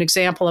an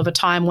example of a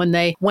time when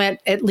they went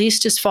at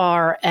least as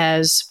far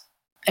as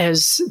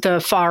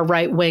the far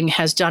right wing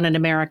has done in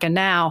America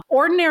now.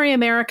 Ordinary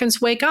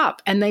Americans wake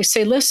up and they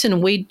say, listen,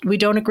 we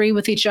don't agree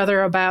with each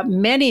other about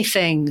many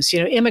things,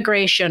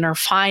 immigration or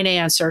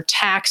finance or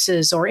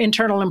taxes or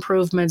internal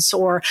improvements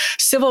or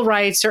civil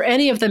rights or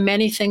any of the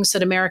many things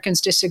that Americans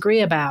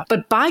disagree about.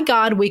 But by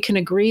God, we can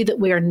agree that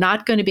we are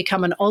not going to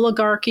become an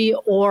oligarchy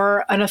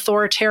or an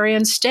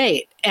authoritarian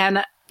state.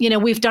 And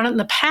we've done it in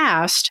the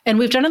past, and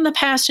we've done it in the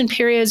past in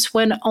periods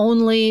when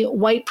only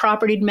white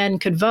propertied men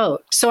could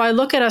vote. So I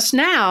look at us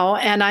now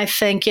and I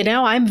think,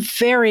 I'm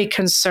very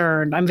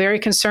concerned. I'm very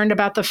concerned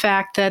about the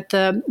fact that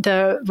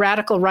the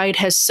radical right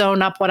has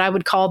sewn up what I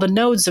would call the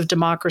nodes of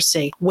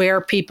democracy, where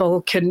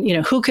people can,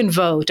 who can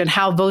vote and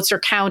how votes are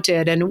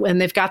counted, and when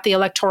they've got the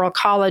Electoral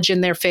College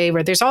in their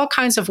favor. There's all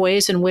kinds of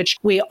ways in which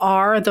we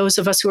are, those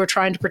of us who are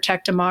trying to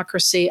protect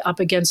democracy, up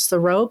against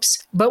the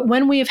ropes. But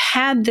when we've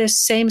had this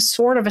same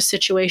sort of a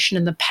situation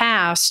in the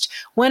past,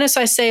 when, as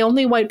I say,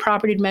 only white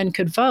propertied men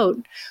could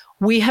vote,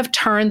 we have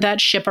turned that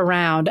ship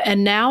around.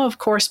 And now, of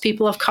course,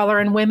 people of color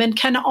and women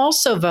can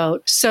also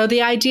vote. So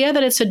the idea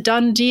that it's a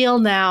done deal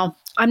now,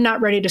 I'm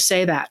not ready to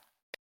say that.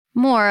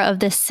 More of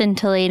this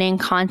scintillating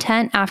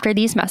content after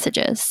these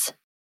messages.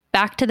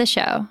 Back to the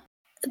show.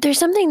 There's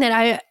something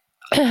that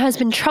has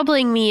been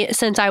troubling me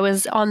since I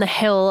was on the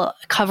Hill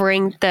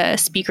covering the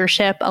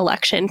speakership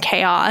election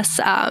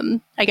chaos, I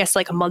guess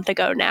like a month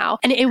ago now.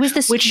 And it was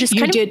which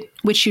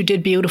you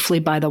did beautifully,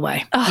 by the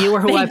way. Oh, you were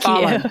who I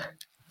followed.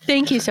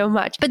 Thank you so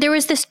much. But there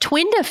was this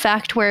twinned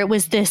effect where it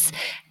was this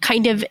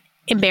kind of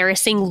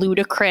embarrassing,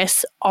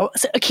 ludicrous,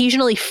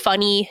 occasionally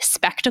funny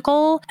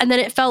spectacle. And then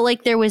it felt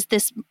like there was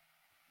this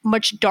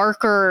much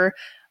darker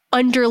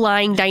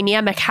underlying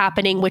dynamic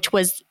happening, which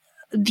was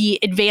the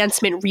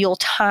advancement real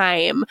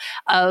time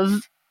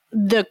of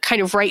the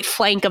kind of right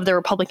flank of the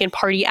Republican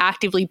Party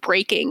actively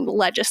breaking the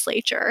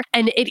legislature.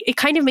 And it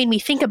kind of made me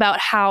think about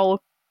how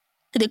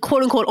the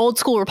quote unquote old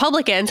school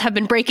Republicans have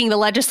been breaking the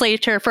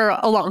legislature for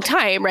a long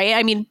time, right?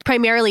 I mean,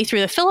 primarily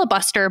through the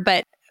filibuster,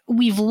 but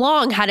we've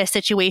long had a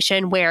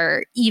situation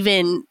where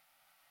even,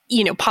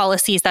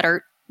 policies that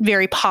are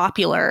very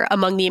popular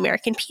among the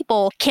American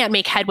people can't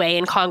make headway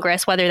in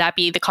Congress, whether that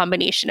be the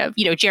combination of,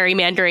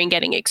 gerrymandering,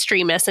 getting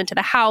extremists into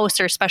the House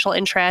or special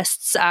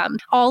interests,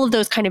 all of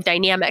those kind of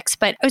dynamics.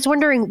 But I was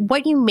wondering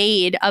what you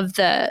made of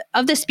the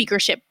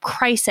speakership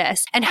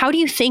crisis, and how do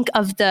you think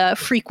of the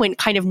frequent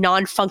kind of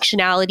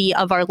non-functionality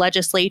of our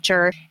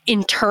legislature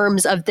in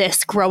terms of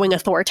this growing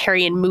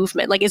authoritarian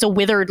movement? Like, is a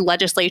withered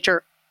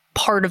legislature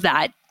part of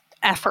that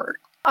effort?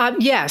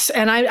 Yes,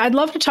 and I'd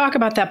love to talk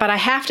about that, but I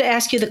have to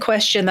ask you the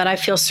question that I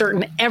feel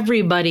certain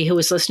everybody who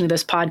is listening to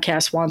this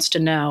podcast wants to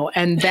know,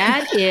 and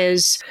that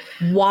is,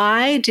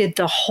 why did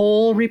the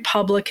whole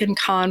Republican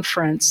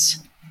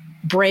conference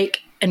break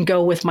and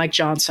go with Mike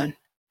Johnson?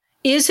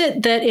 Is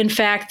it that, in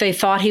fact, they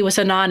thought he was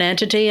a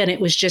non-entity and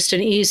it was just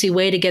an easy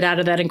way to get out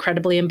of that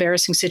incredibly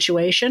embarrassing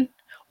situation?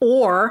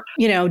 Or,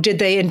 did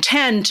they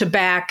intend to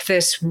back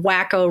this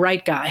wacko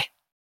right guy?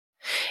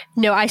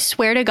 No, I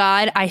swear to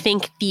God, I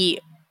think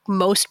the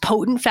most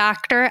potent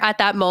factor at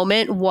that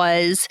moment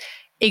was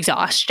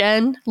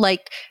exhaustion.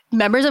 Like,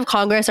 members of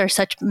Congress are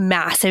such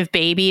massive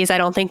babies. I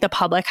don't think the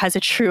public has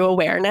a true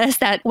awareness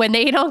that when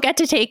they don't get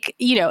to take,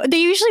 they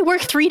usually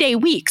work 3-day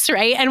weeks,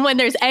 right? And when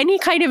there's any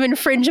kind of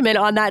infringement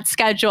on that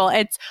schedule,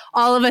 it's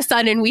all of a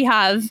sudden we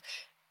have,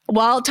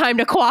 time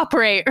to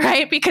cooperate,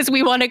 right? Because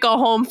we want to go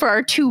home for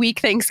our 2-week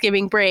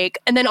Thanksgiving break.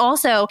 And then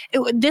also,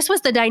 this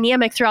was the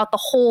dynamic throughout the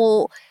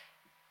whole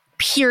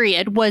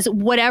period, was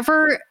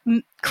whatever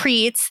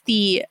creates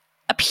the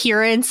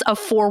appearance of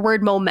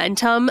forward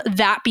momentum,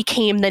 that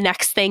became the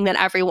next thing that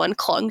everyone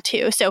clung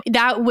to. So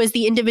that was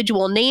the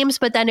individual names,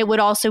 but then it would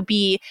also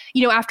be,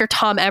 after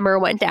Tom Emmer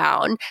went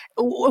down,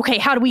 okay,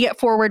 how do we get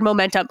forward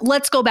momentum?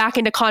 Let's go back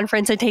into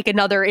conference and take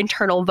another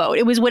internal vote.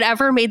 It was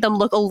whatever made them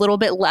look a little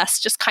bit less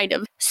just kind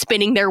of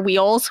spinning their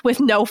wheels with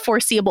no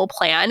foreseeable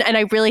plan. And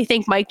I really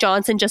think Mike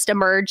Johnson just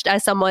emerged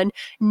as someone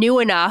new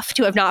enough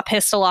to have not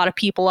pissed a lot of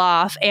people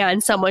off,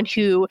 and someone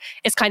who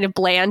is kind of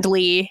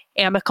blandly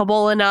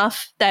amicable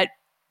enough that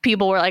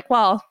people were like,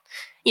 well,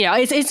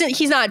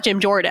 he's not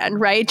Jim Jordan,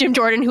 right? Jim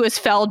Jordan, who was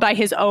felled by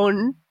his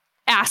own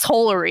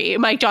assholery.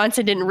 Mike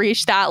Johnson didn't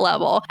reach that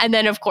level. And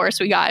then, of course,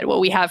 we got what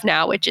we have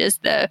now, which is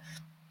the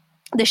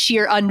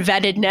sheer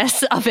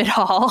unvettedness of it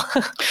all.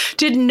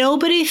 Did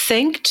nobody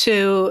think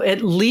to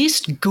at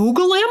least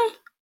Google him?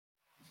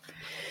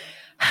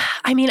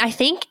 I mean, I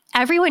think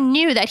everyone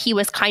knew that he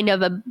was kind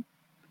of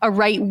a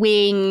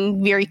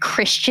right-wing, very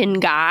Christian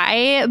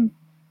guy.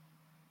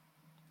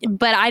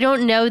 But I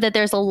don't know that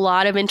there's a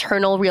lot of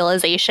internal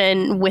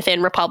realization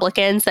within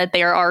Republicans that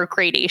there are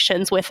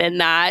gradations within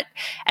that,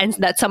 and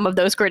that some of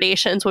those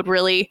gradations would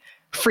really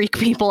freak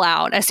people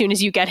out as soon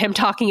as you get him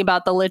talking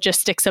about the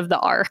logistics of the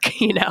arc,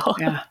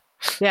 Yeah.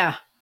 Yeah.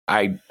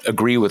 I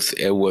agree with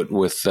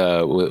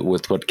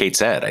what Kate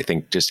said. I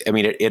think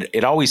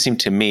it always seemed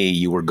to me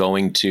you were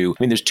going to,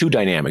 there's two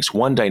dynamics.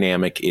 One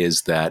dynamic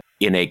is that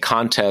in a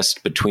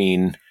contest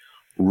between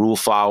rule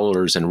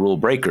followers and rule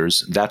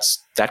breakers,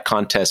 that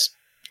contest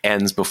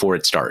ends before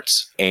it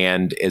starts.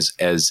 And as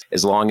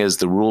long as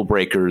the rule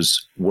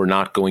breakers were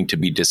not going to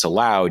be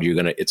disallowed,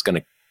 it's going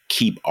to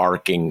keep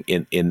arcing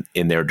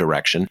in their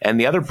direction. And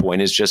the other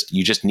point is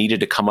you just needed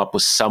to come up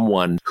with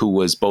someone who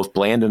was both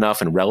bland enough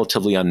and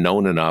relatively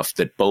unknown enough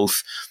that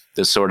both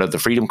the sort of the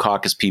Freedom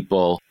Caucus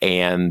people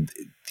and,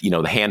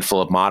 the handful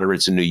of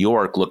moderates in New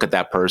York look at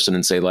that person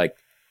and say like,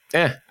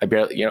 I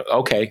barely,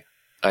 okay,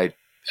 I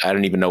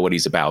don't even know what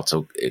he's about.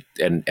 So,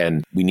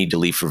 and we need to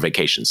leave for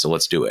vacation. So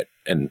let's do it.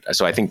 And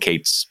so I think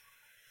Kate's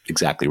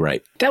exactly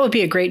right. That would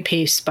be a great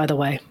piece, by the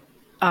way.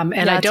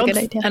 And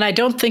I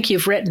don't think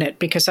you've written it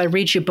because I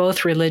read you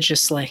both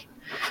religiously.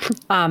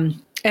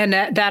 And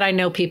that I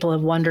know people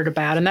have wondered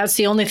about. And that's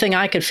the only thing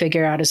I could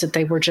figure out is that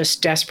they were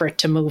just desperate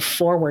to move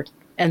forward.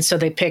 And so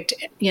they picked,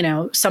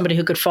 somebody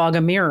who could fog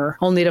a mirror,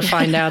 only to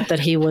find out that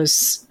he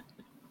was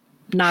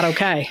not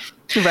okay.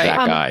 Right.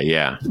 That guy,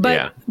 yeah.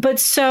 But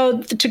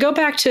so to go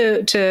back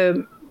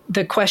to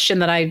the question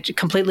that I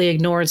completely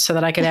ignored so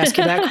that I could ask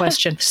you that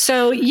question.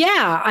 So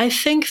yeah, I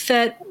think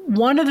that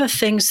one of the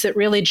things that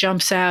really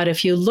jumps out,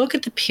 if you look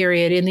at the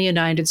period in the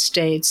United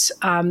States,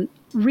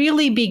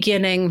 really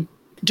beginning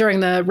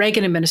during the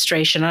Reagan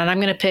administration, and I'm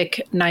going to pick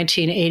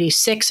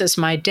 1986 as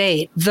my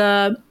date,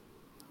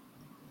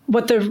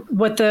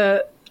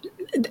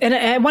 and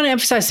I want to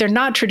emphasize they're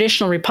not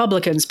traditional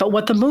Republicans, but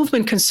what the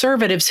movement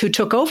conservatives who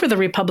took over the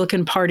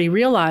Republican Party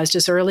realized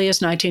as early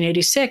as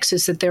 1986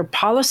 is that their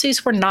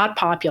policies were not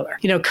popular.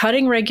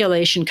 Cutting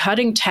regulation,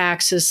 cutting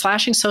taxes,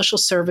 slashing social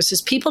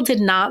services, people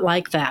did not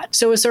like that.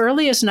 So as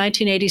early as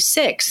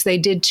 1986, they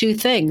did two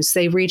things.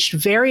 They reached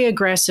very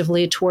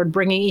aggressively toward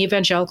bringing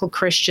evangelical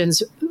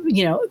Christians,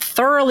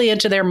 thoroughly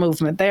into their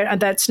movement.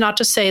 That's not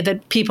to say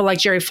that people like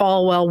Jerry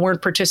Falwell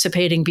weren't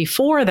participating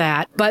before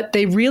that, but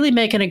they really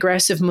make an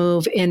aggressive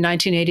move in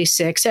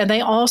 1986. And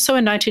they also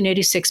in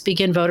 1986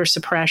 begin voter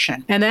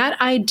suppression. And that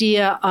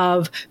idea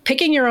of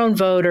picking your own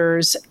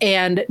voters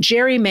and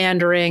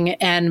gerrymandering,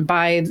 and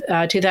by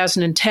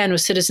 2010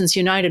 with Citizens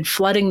United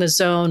flooding the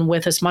zone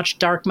with as much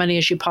dark money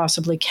as you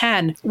possibly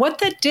can. What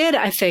that did,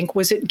 I think,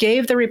 was it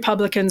gave the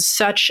Republicans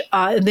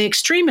the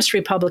extremist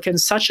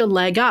Republicans such a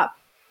leg up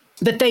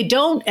that they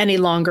don't any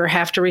longer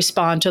have to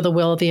respond to the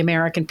will of the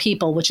American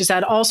people, which has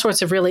had all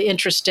sorts of really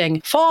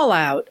interesting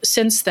fallout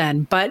since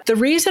then. But the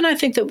reason I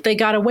think that they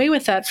got away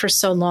with that for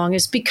so long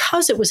is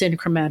because it was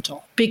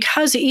incremental,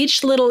 because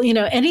each little,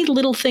 any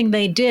little thing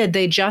they did,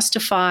 they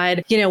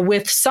justified,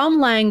 with some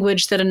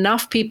language that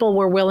enough people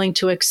were willing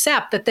to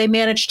accept that they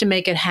managed to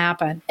make it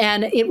happen.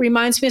 And it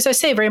reminds me, as I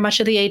say, very much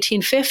of the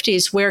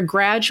 1850s, where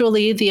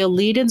gradually the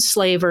elite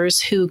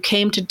enslavers who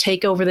came to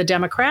take over the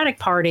Democratic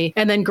Party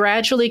and then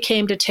gradually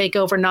came to take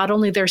over not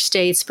only their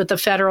states, but the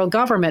federal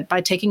government by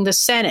taking the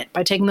Senate,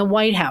 by taking the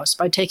White House,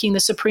 by taking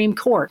the Supreme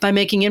Court, by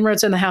making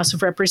inroads in the House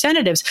of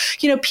Representatives.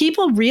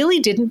 People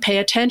really didn't pay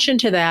attention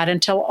to that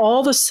until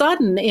all of a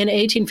sudden in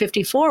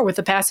 1854, with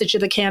the passage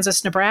of the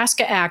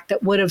Kansas-Nebraska Act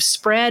that would have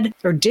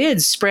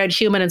did spread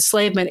human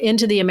enslavement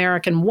into the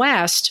American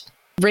West,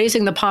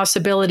 raising the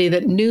possibility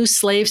that new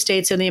slave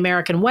states in the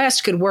American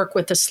West could work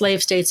with the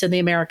slave states in the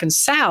American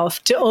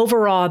South to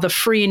overawe the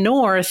free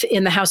North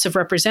in the House of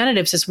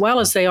Representatives, as well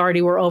as they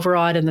already were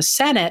overawed in the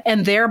Senate,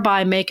 and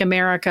thereby make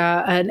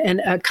America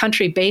a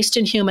country based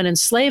in human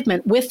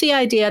enslavement, with the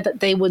idea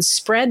that they would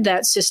spread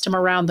that system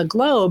around the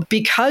globe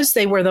because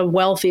they were the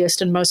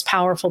wealthiest and most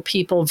powerful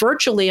people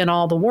virtually in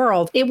all the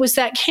world. It was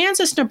that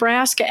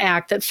Kansas-Nebraska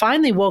Act that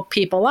finally woke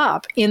people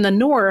up in the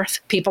North,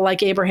 people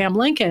like Abraham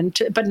Lincoln,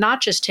 but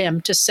not just him,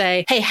 to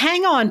say, hey,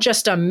 hang on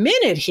just a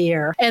minute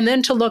here, and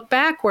then to look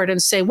backward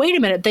and say, wait a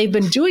minute, they've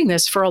been doing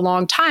this for a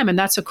long time. And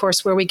that's, of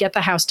course, where we get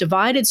the House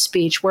Divided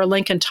speech, where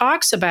Lincoln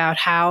talks about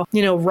how,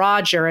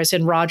 Roger, as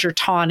in Roger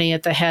Taney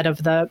at the head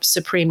of the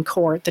Supreme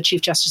Court, the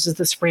Chief Justice of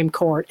the Supreme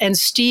Court, and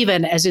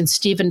Stephen, as in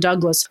Stephen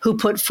Douglas, who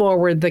put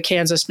forward the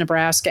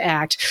Kansas-Nebraska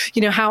Act,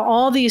 how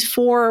all these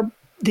four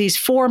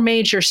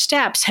major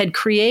steps had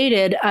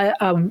created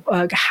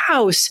a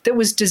house that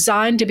was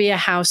designed to be a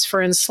house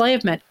for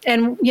enslavement.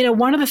 And,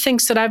 one of the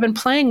things that I've been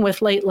playing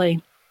with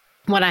lately,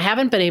 when I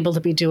haven't been able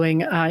to be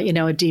doing,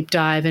 a deep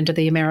dive into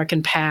the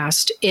American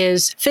past,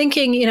 is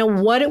thinking,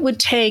 what it would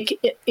take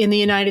in the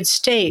United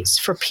States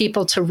for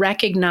people to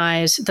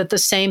recognize that the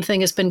same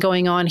thing has been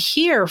going on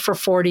here for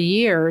 40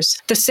 years,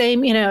 the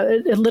same,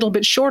 a little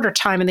bit shorter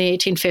time in the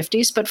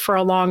 1850s, but for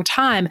a long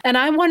time. And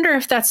I wonder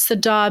if that's the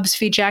Dobbs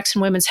v.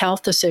 Jackson women's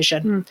health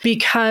decision,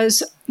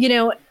 because,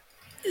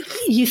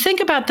 you think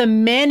about the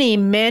many,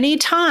 many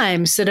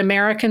times that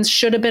Americans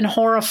should have been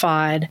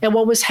horrified at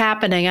what was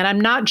happening. And I'm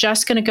not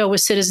just going to go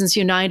with Citizens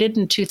United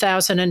in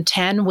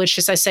 2010, which,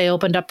 as I say,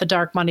 opened up the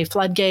dark money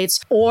floodgates,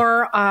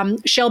 or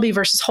Shelby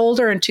versus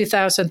Holder in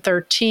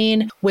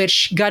 2013,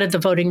 which gutted the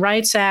Voting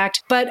Rights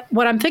Act. But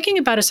what I'm thinking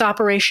about is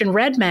Operation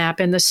Red Map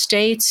in the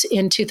states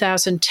in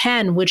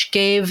 2010, which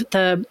gave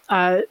the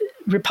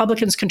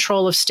Republicans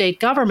control of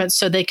state government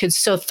so they could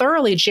so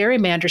thoroughly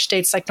gerrymander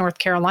states like North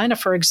Carolina,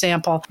 for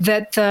example,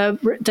 that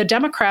the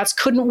Democrats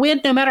couldn't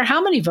win no matter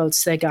how many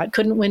votes they got,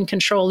 couldn't win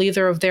control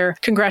either of their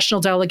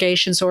congressional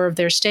delegations or of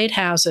their state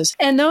houses.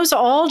 And those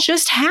all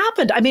just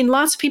happened. I mean,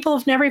 lots of people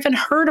have never even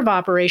heard of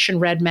Operation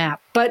Red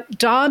Map. But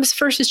Dobbs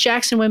versus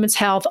Jackson Women's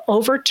Health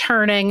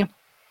overturning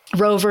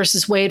Roe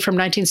versus Wade from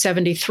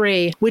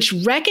 1973, which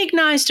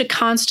recognized a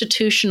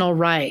constitutional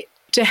right.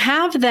 To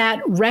have that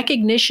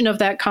recognition of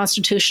that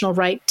constitutional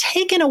right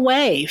taken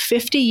away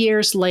 50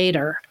 years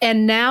later,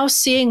 and now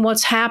seeing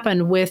what's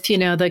happened with,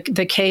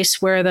 the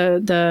case where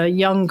the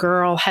young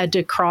girl had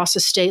to cross a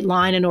state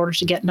line in order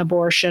to get an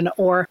abortion,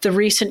 or the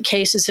recent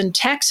cases in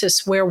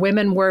Texas where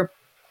women were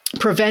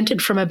prevented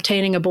from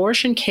obtaining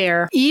abortion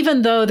care,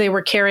 even though they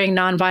were carrying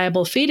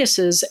non-viable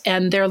fetuses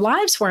and their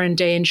lives were in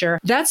danger.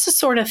 That's the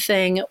sort of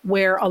thing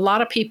where a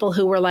lot of people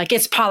who were like,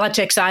 it's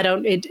politics,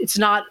 it's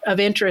not of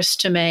interest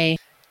to me.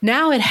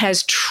 Now it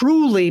has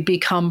truly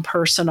become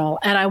personal.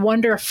 And I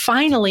wonder,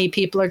 finally,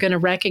 people are going to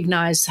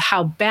recognize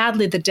how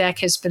badly the deck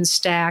has been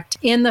stacked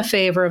in the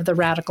favor of the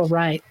radical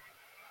right.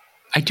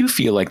 I do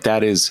feel like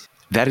that is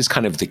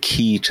kind of the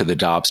key to the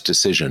Dobbs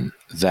decision,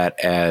 that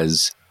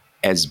as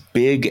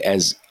big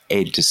as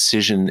a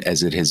decision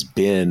as it has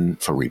been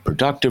for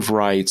reproductive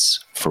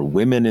rights, for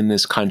women in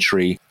this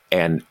country,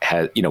 and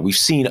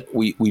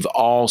we've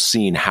all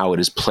seen how it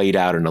has played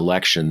out in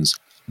elections,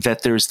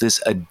 that there's this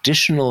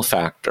additional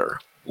factor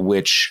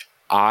which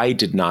I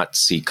did not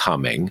see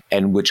coming,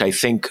 and which I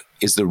think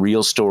is the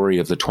real story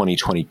of the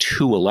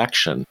 2022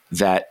 election,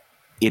 that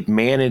it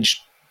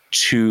managed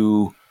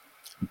to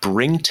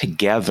bring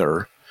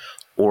together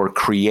or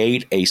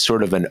create a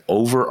sort of an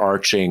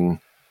overarching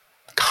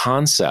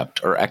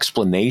concept or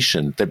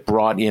explanation that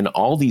brought in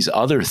all these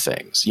other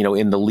things.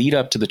 In the lead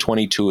up to the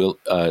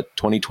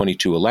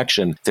 2022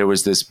 election, there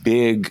was this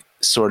big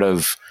sort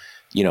of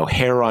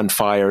hair on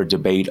fire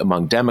debate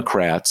among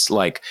Democrats,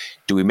 like,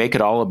 do we make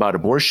it all about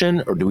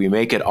abortion or do we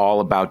make it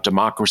all about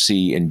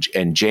democracy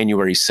and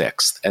January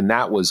 6th? And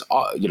that was,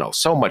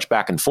 so much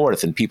back and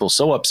forth and people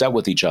so upset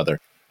with each other.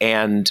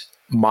 And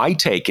my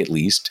take, at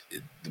least,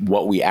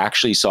 what we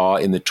actually saw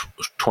in the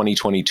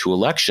 2022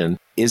 election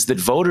is that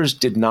voters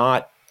did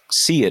not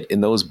see it in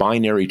those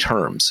binary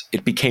terms.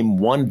 It became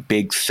one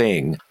big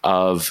thing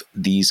of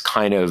these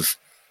kind of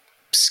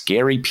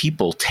scary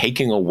people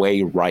taking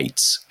away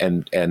rights,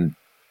 and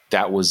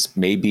that was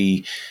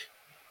maybe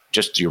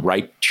just your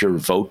right to your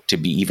vote to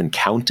be even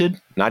counted,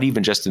 not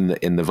even just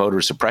in the voter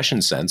suppression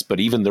sense,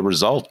 but even the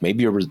result.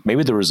 Maybe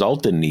the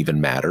result didn't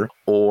even matter,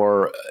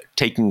 or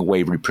taking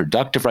away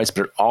reproductive rights,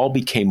 but it all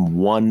became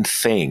one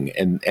thing,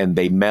 and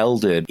they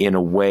melded in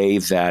a way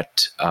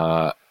that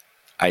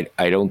I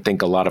don't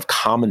think a lot of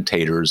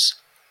commentators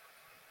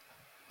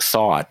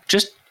thought.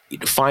 Just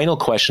final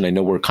question. I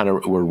know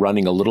we're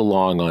running a little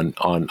long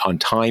on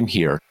time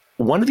here.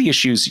 One of the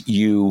issues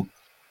you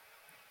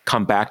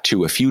come back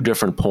to a few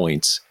different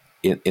points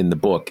in the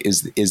book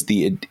is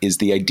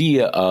the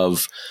idea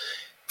of,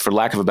 for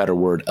lack of a better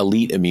word,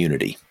 elite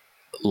immunity,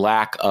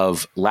 lack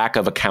of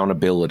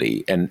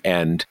accountability,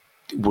 and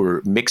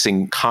we're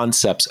mixing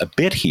concepts a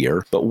bit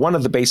here. But one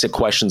of the basic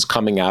questions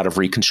coming out of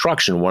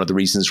Reconstruction, one of the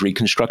reasons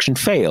Reconstruction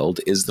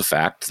failed, is the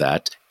fact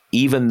that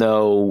even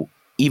though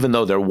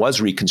there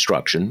was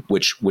Reconstruction,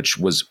 which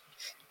was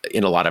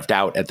in a lot of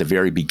doubt at the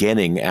very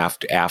beginning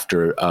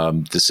after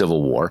the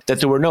Civil War, that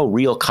there were no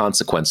real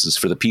consequences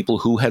for the people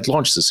who had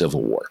launched the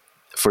Civil War,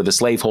 for the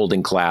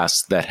slaveholding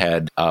class that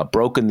had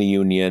broken the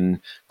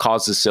Union,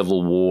 caused the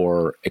Civil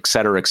War, et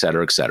cetera, et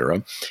cetera, et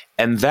cetera.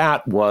 And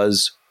that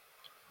was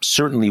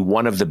certainly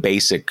one of the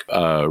basic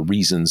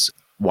reasons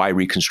why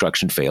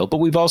Reconstruction failed. But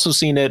we've also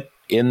seen it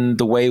in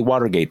the way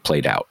Watergate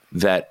played out,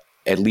 that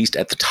at least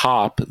at the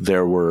top,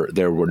 there were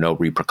no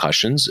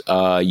repercussions.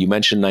 You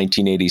mentioned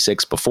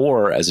 1986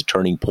 before as a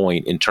turning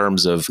point in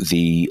terms of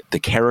the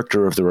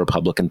character of the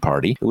Republican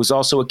Party. It was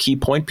also a key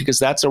point because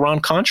that's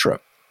Iran-Contra.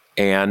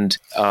 And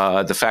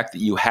the fact that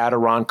you had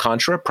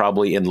Iran-Contra,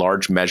 probably in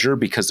large measure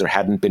because there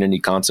hadn't been any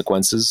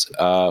consequences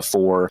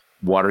for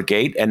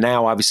Watergate. And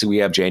now, obviously, we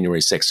have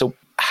January 6th. So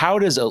how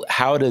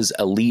does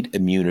elite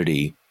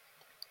immunity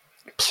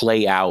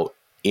play out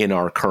in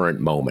our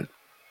current moment?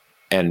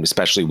 And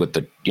especially with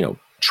the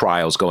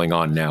trials going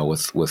on now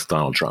with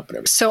Donald Trump and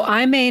everything. So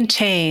I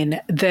maintain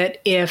that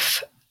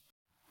if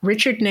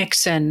Richard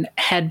Nixon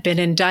had been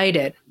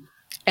indicted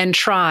and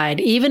tried,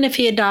 even if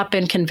he had not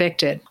been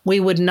convicted, we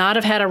would not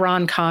have had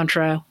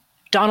Iran-Contra.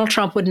 Donald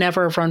Trump would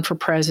never have run for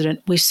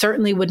president. We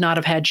certainly would not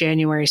have had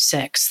January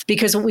 6th,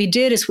 because what we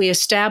did is we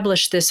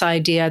established this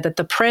idea that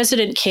the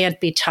president can't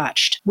be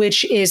touched,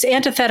 which is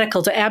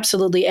antithetical to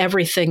absolutely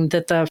everything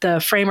that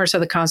the framers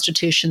of the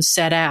Constitution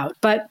set out.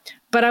 But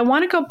I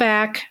want to go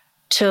back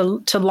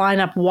to line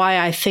up why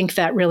I think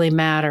that really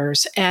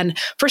matters. And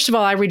first of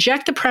all, I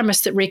reject the premise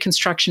that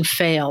Reconstruction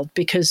failed,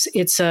 because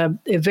it's a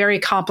very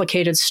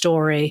complicated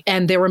story,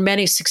 and there were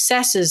many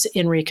successes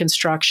in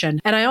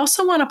Reconstruction. And I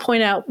also want to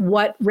point out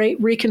what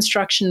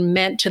Reconstruction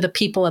meant to the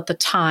people at the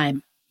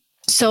time.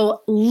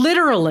 So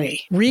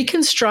literally,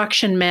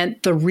 Reconstruction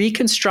meant the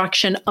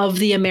reconstruction of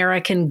the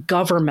American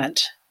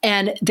government.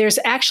 And there's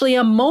actually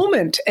a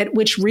moment at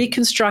which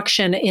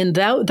Reconstruction in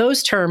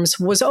those terms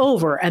was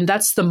over. And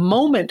that's the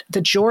moment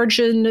the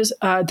Georgian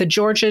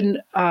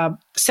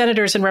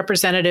senators and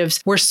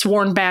representatives were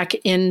sworn back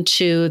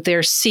into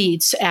their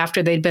seats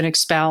after they'd been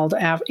expelled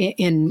after the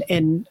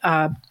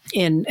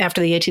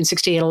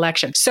 1868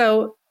 election.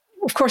 So,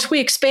 of course, we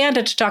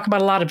expanded to talk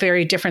about a lot of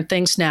very different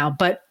things now,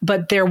 but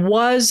there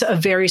was a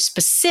very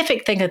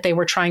specific thing that they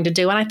were trying to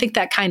do. And I think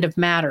that kind of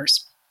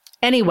matters.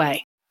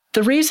 Anyway,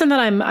 the reason that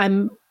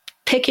I'm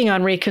picking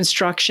on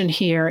Reconstruction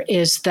here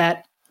is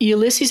that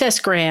Ulysses S.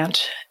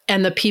 Grant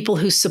and the people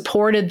who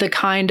supported the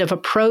kind of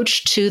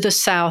approach to the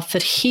South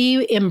that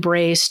he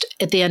embraced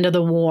at the end of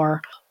the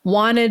war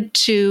wanted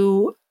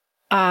to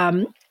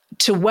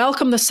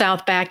welcome the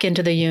South back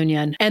into the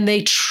Union. And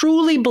they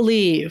truly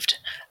believed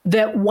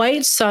that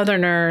white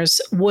Southerners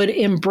would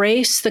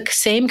embrace the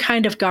same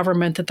kind of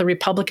government that the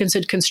Republicans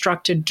had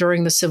constructed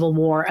during the Civil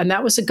War. And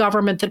that was a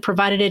government that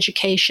provided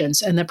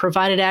educations and that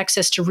provided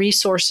access to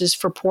resources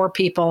for poor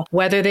people,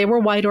 whether they were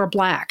white or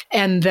black,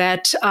 and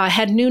that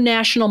had new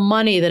national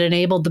money that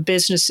enabled the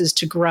businesses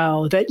to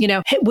grow, that,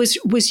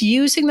 was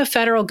using the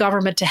federal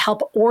government to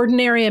help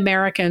ordinary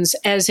Americans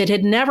as it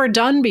had never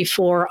done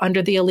before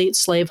under the elite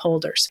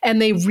slaveholders.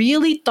 And they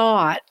really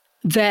thought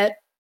that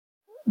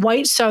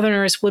white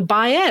Southerners would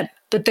buy in,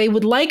 that they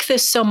would like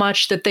this so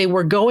much that they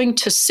were going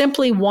to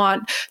simply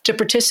want to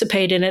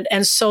participate in it.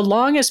 And so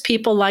long as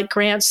people like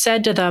Grant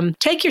said to them,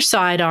 take your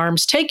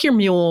sidearms, take your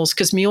mules,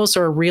 because mules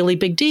are a really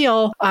big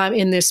deal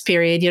in this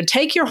period,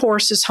 take your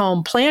horses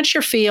home, plant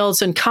your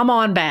fields, and come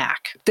on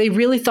back. They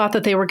really thought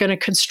that they were going to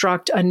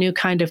construct a new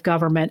kind of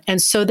government.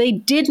 And so they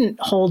didn't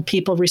hold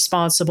people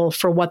responsible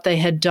for what they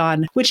had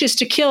done, which is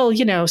to kill,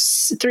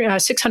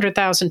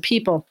 600,000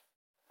 people,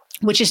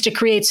 which is to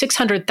create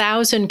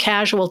 600,000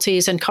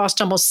 casualties and cost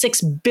almost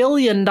 $6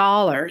 billion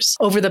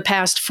over the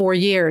past 4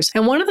 years.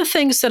 And one of the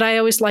things that I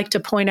always like to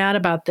point out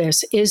about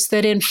this is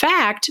that, in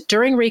fact,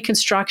 during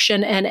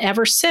Reconstruction and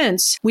ever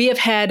since, we have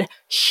had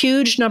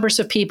huge numbers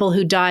of people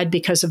who died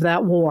because of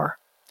that war.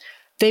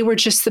 They were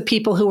just the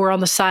people who were on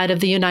the side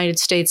of the United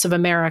States of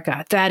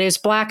America, that is,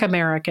 Black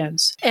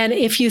Americans. And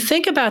if you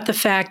think about the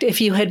fact,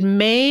 if you had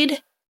made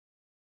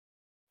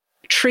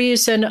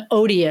treason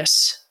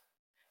odious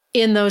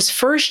in those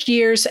first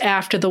years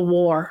after the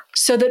war,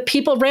 so that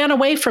people ran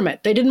away from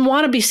it. They didn't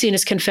want to be seen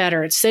as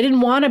Confederates. They didn't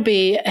want to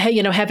be,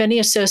 have any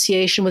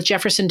association with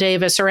Jefferson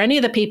Davis or any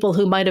of the people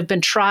who might have been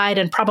tried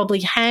and probably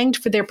hanged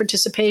for their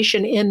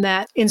participation in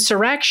that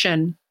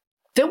insurrection,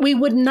 that we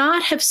would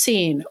not have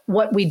seen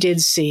what we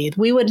did see.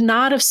 We would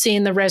not have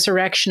seen the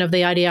resurrection of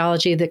the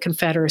ideology of the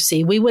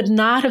Confederacy. We would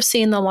not have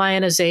seen the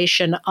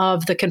lionization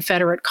of the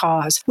Confederate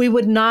cause. We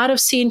would not have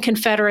seen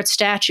Confederate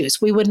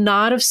statues. We would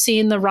not have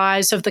seen the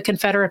rise of the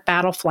Confederate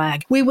battle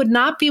flag. We would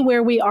not be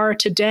where we are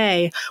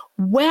today,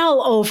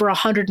 well over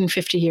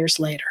 150 years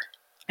later,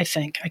 I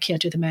think. I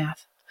can't do the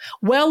math.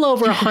 Well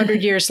over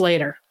 100 years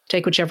later.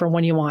 Take whichever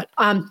one you want.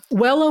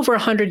 Well over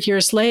 100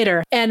 years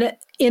later. And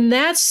in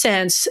that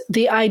sense,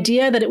 the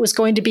idea that it was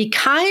going to be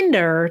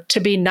kinder to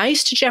be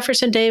nice to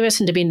Jefferson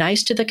Davis and to be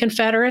nice to the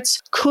Confederates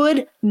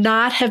could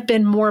not have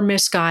been more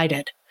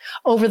misguided.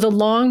 Over the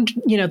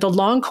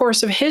long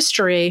course of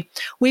history,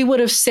 we would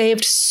have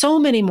saved so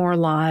many more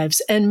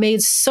lives and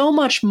made so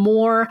much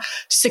more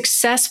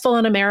successful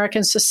in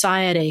American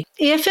society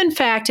if, in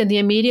fact, in the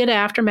immediate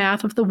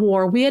aftermath of the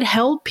war, we had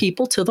held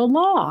people to the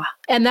law.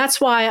 And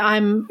that's why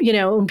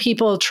when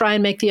people try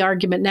and make the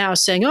argument now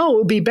saying, it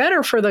would be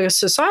better for the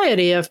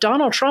society if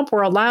Donald Trump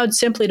were allowed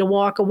simply to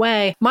walk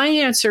away. My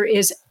answer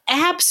is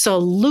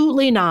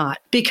absolutely not,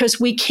 because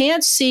we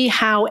can't see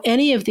how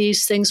any of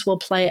these things will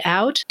play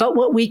out. But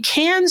what we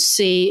can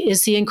see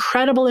is the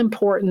incredible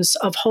importance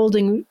of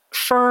holding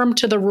firm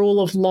to the rule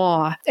of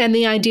law and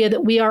the idea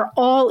that we are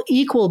all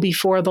equal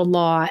before the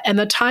law. And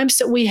the times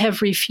that we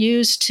have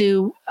refused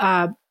to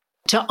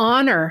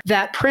honor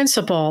that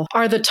principle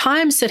are the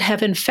times that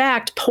have, in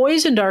fact,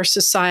 poisoned our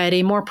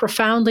society more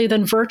profoundly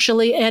than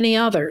virtually any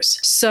others.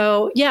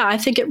 So, yeah, I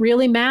think it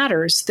really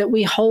matters that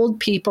we hold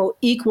people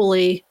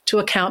equally to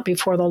account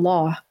before the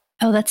law.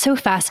 Oh, that's so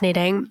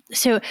fascinating.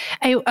 So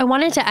I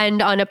wanted to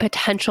end on a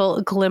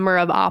potential glimmer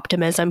of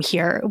optimism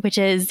here, which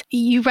is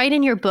you write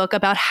in your book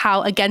about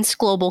how, against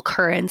global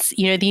currents,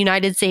 the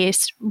United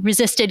States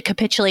resisted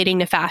capitulating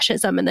to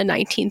fascism in the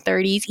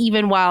 1930s,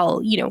 even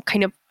while,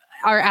 kind of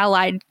our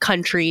allied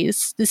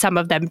countries, some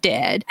of them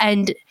did.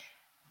 And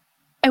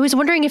I was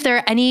wondering if there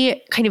are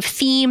any kind of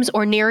themes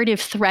or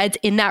narrative threads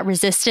in that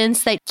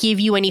resistance that give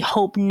you any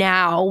hope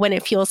now when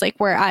it feels like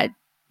we're at,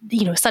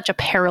 such a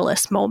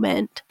perilous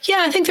moment.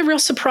 Yeah, I think the real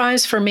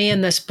surprise for me in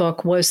this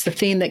book was the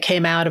theme that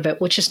came out of it,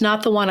 which is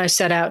not the one I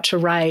set out to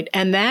write.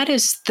 And that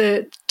is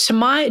to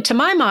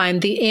my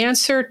mind, the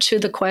answer to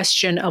the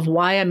question of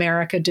why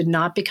America did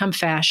not become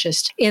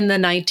fascist in the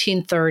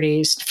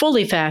 1930s,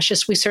 fully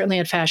fascist, we certainly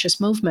had fascist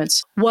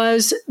movements,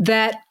 was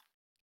that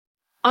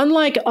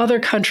unlike other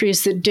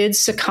countries that did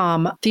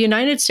succumb, the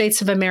United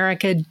States of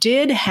America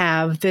did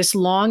have this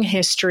long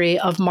history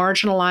of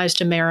marginalized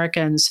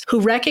Americans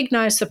who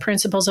recognized the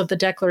principles of the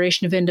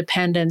Declaration of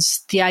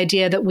Independence, the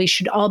idea that we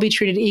should all be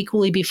treated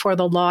equally before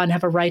the law and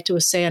have a right to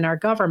a say in our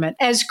government,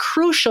 as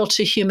crucial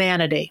to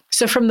humanity.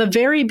 So from the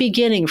very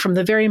beginning, from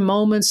the very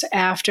moments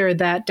after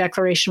that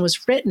declaration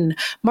was written,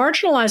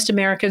 marginalized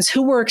Americans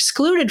who were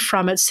excluded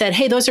from it said,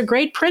 hey, those are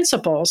great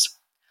principles.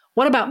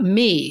 What about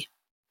me?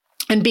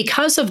 And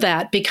because of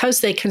that,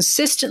 because they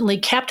consistently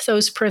kept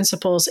those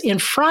principles in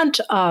front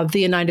of the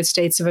United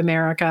States of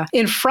America,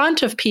 in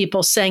front of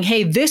people saying,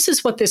 hey, this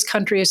is what this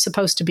country is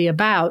supposed to be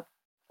about.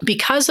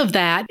 Because of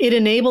that, it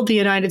enabled the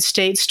United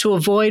States to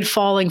avoid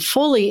falling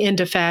fully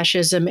into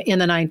fascism in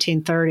the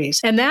 1930s.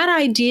 And that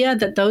idea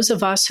that those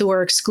of us who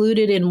are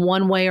excluded in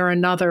one way or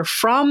another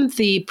from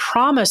the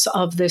promise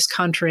of this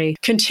country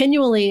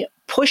continually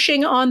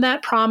pushing on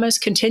that promise,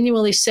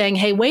 continually saying,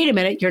 hey, wait a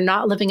minute, you're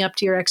not living up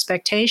to your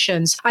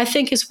expectations, I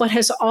think is what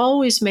has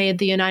always made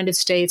the United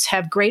States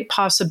have great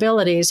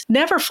possibilities,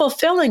 never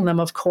fulfilling them,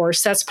 of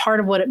course. That's part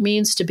of what it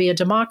means to be a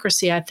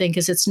democracy, I think,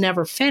 is it's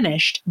never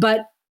finished.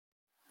 But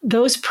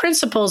those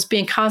principles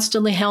being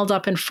constantly held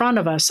up in front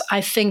of us,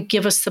 I think,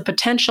 give us the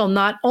potential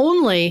not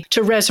only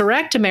to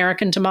resurrect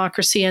American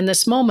democracy in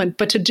this moment,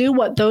 but to do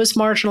what those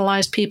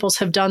marginalized peoples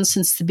have done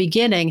since the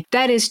beginning.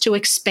 That is to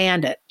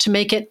expand it, to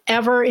make it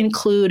ever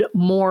include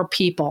more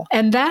people.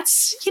 And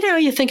that's,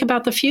 you think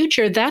about the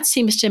future, that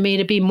seems to me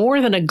to be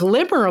more than a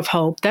glimmer of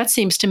hope. That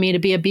seems to me to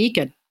be a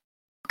beacon.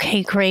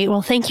 Okay, great.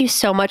 Well, thank you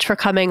so much for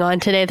coming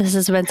on today. This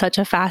has been such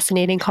a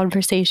fascinating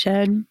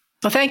conversation.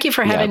 Well, thank you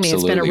for having me.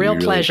 It's been a real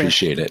pleasure.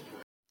 Appreciate it.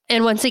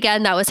 And once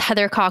again, that was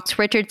Heather Cox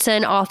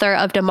Richardson, author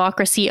of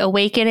Democracy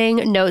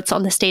Awakening, Notes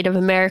on the State of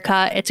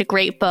America. It's a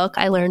great book.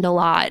 I learned a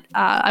lot.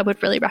 I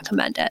would really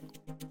recommend it.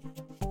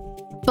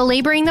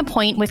 Belaboring the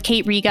Point with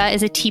Kate Riga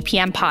is a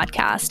TPM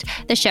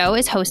podcast. The show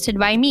is hosted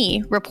by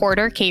me,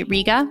 reporter Kate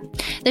Riga.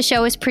 The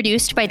show is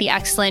produced by the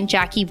excellent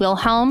Jackie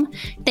Wilhelm.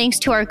 Thanks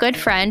to our good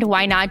friend,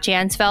 Why Not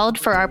Jansfeld,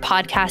 for our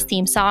podcast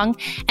theme song.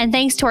 And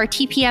thanks to our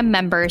TPM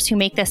members who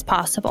make this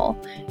possible.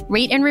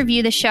 Rate and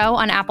review the show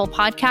on Apple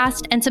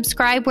Podcast and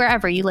subscribe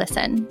wherever you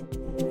listen.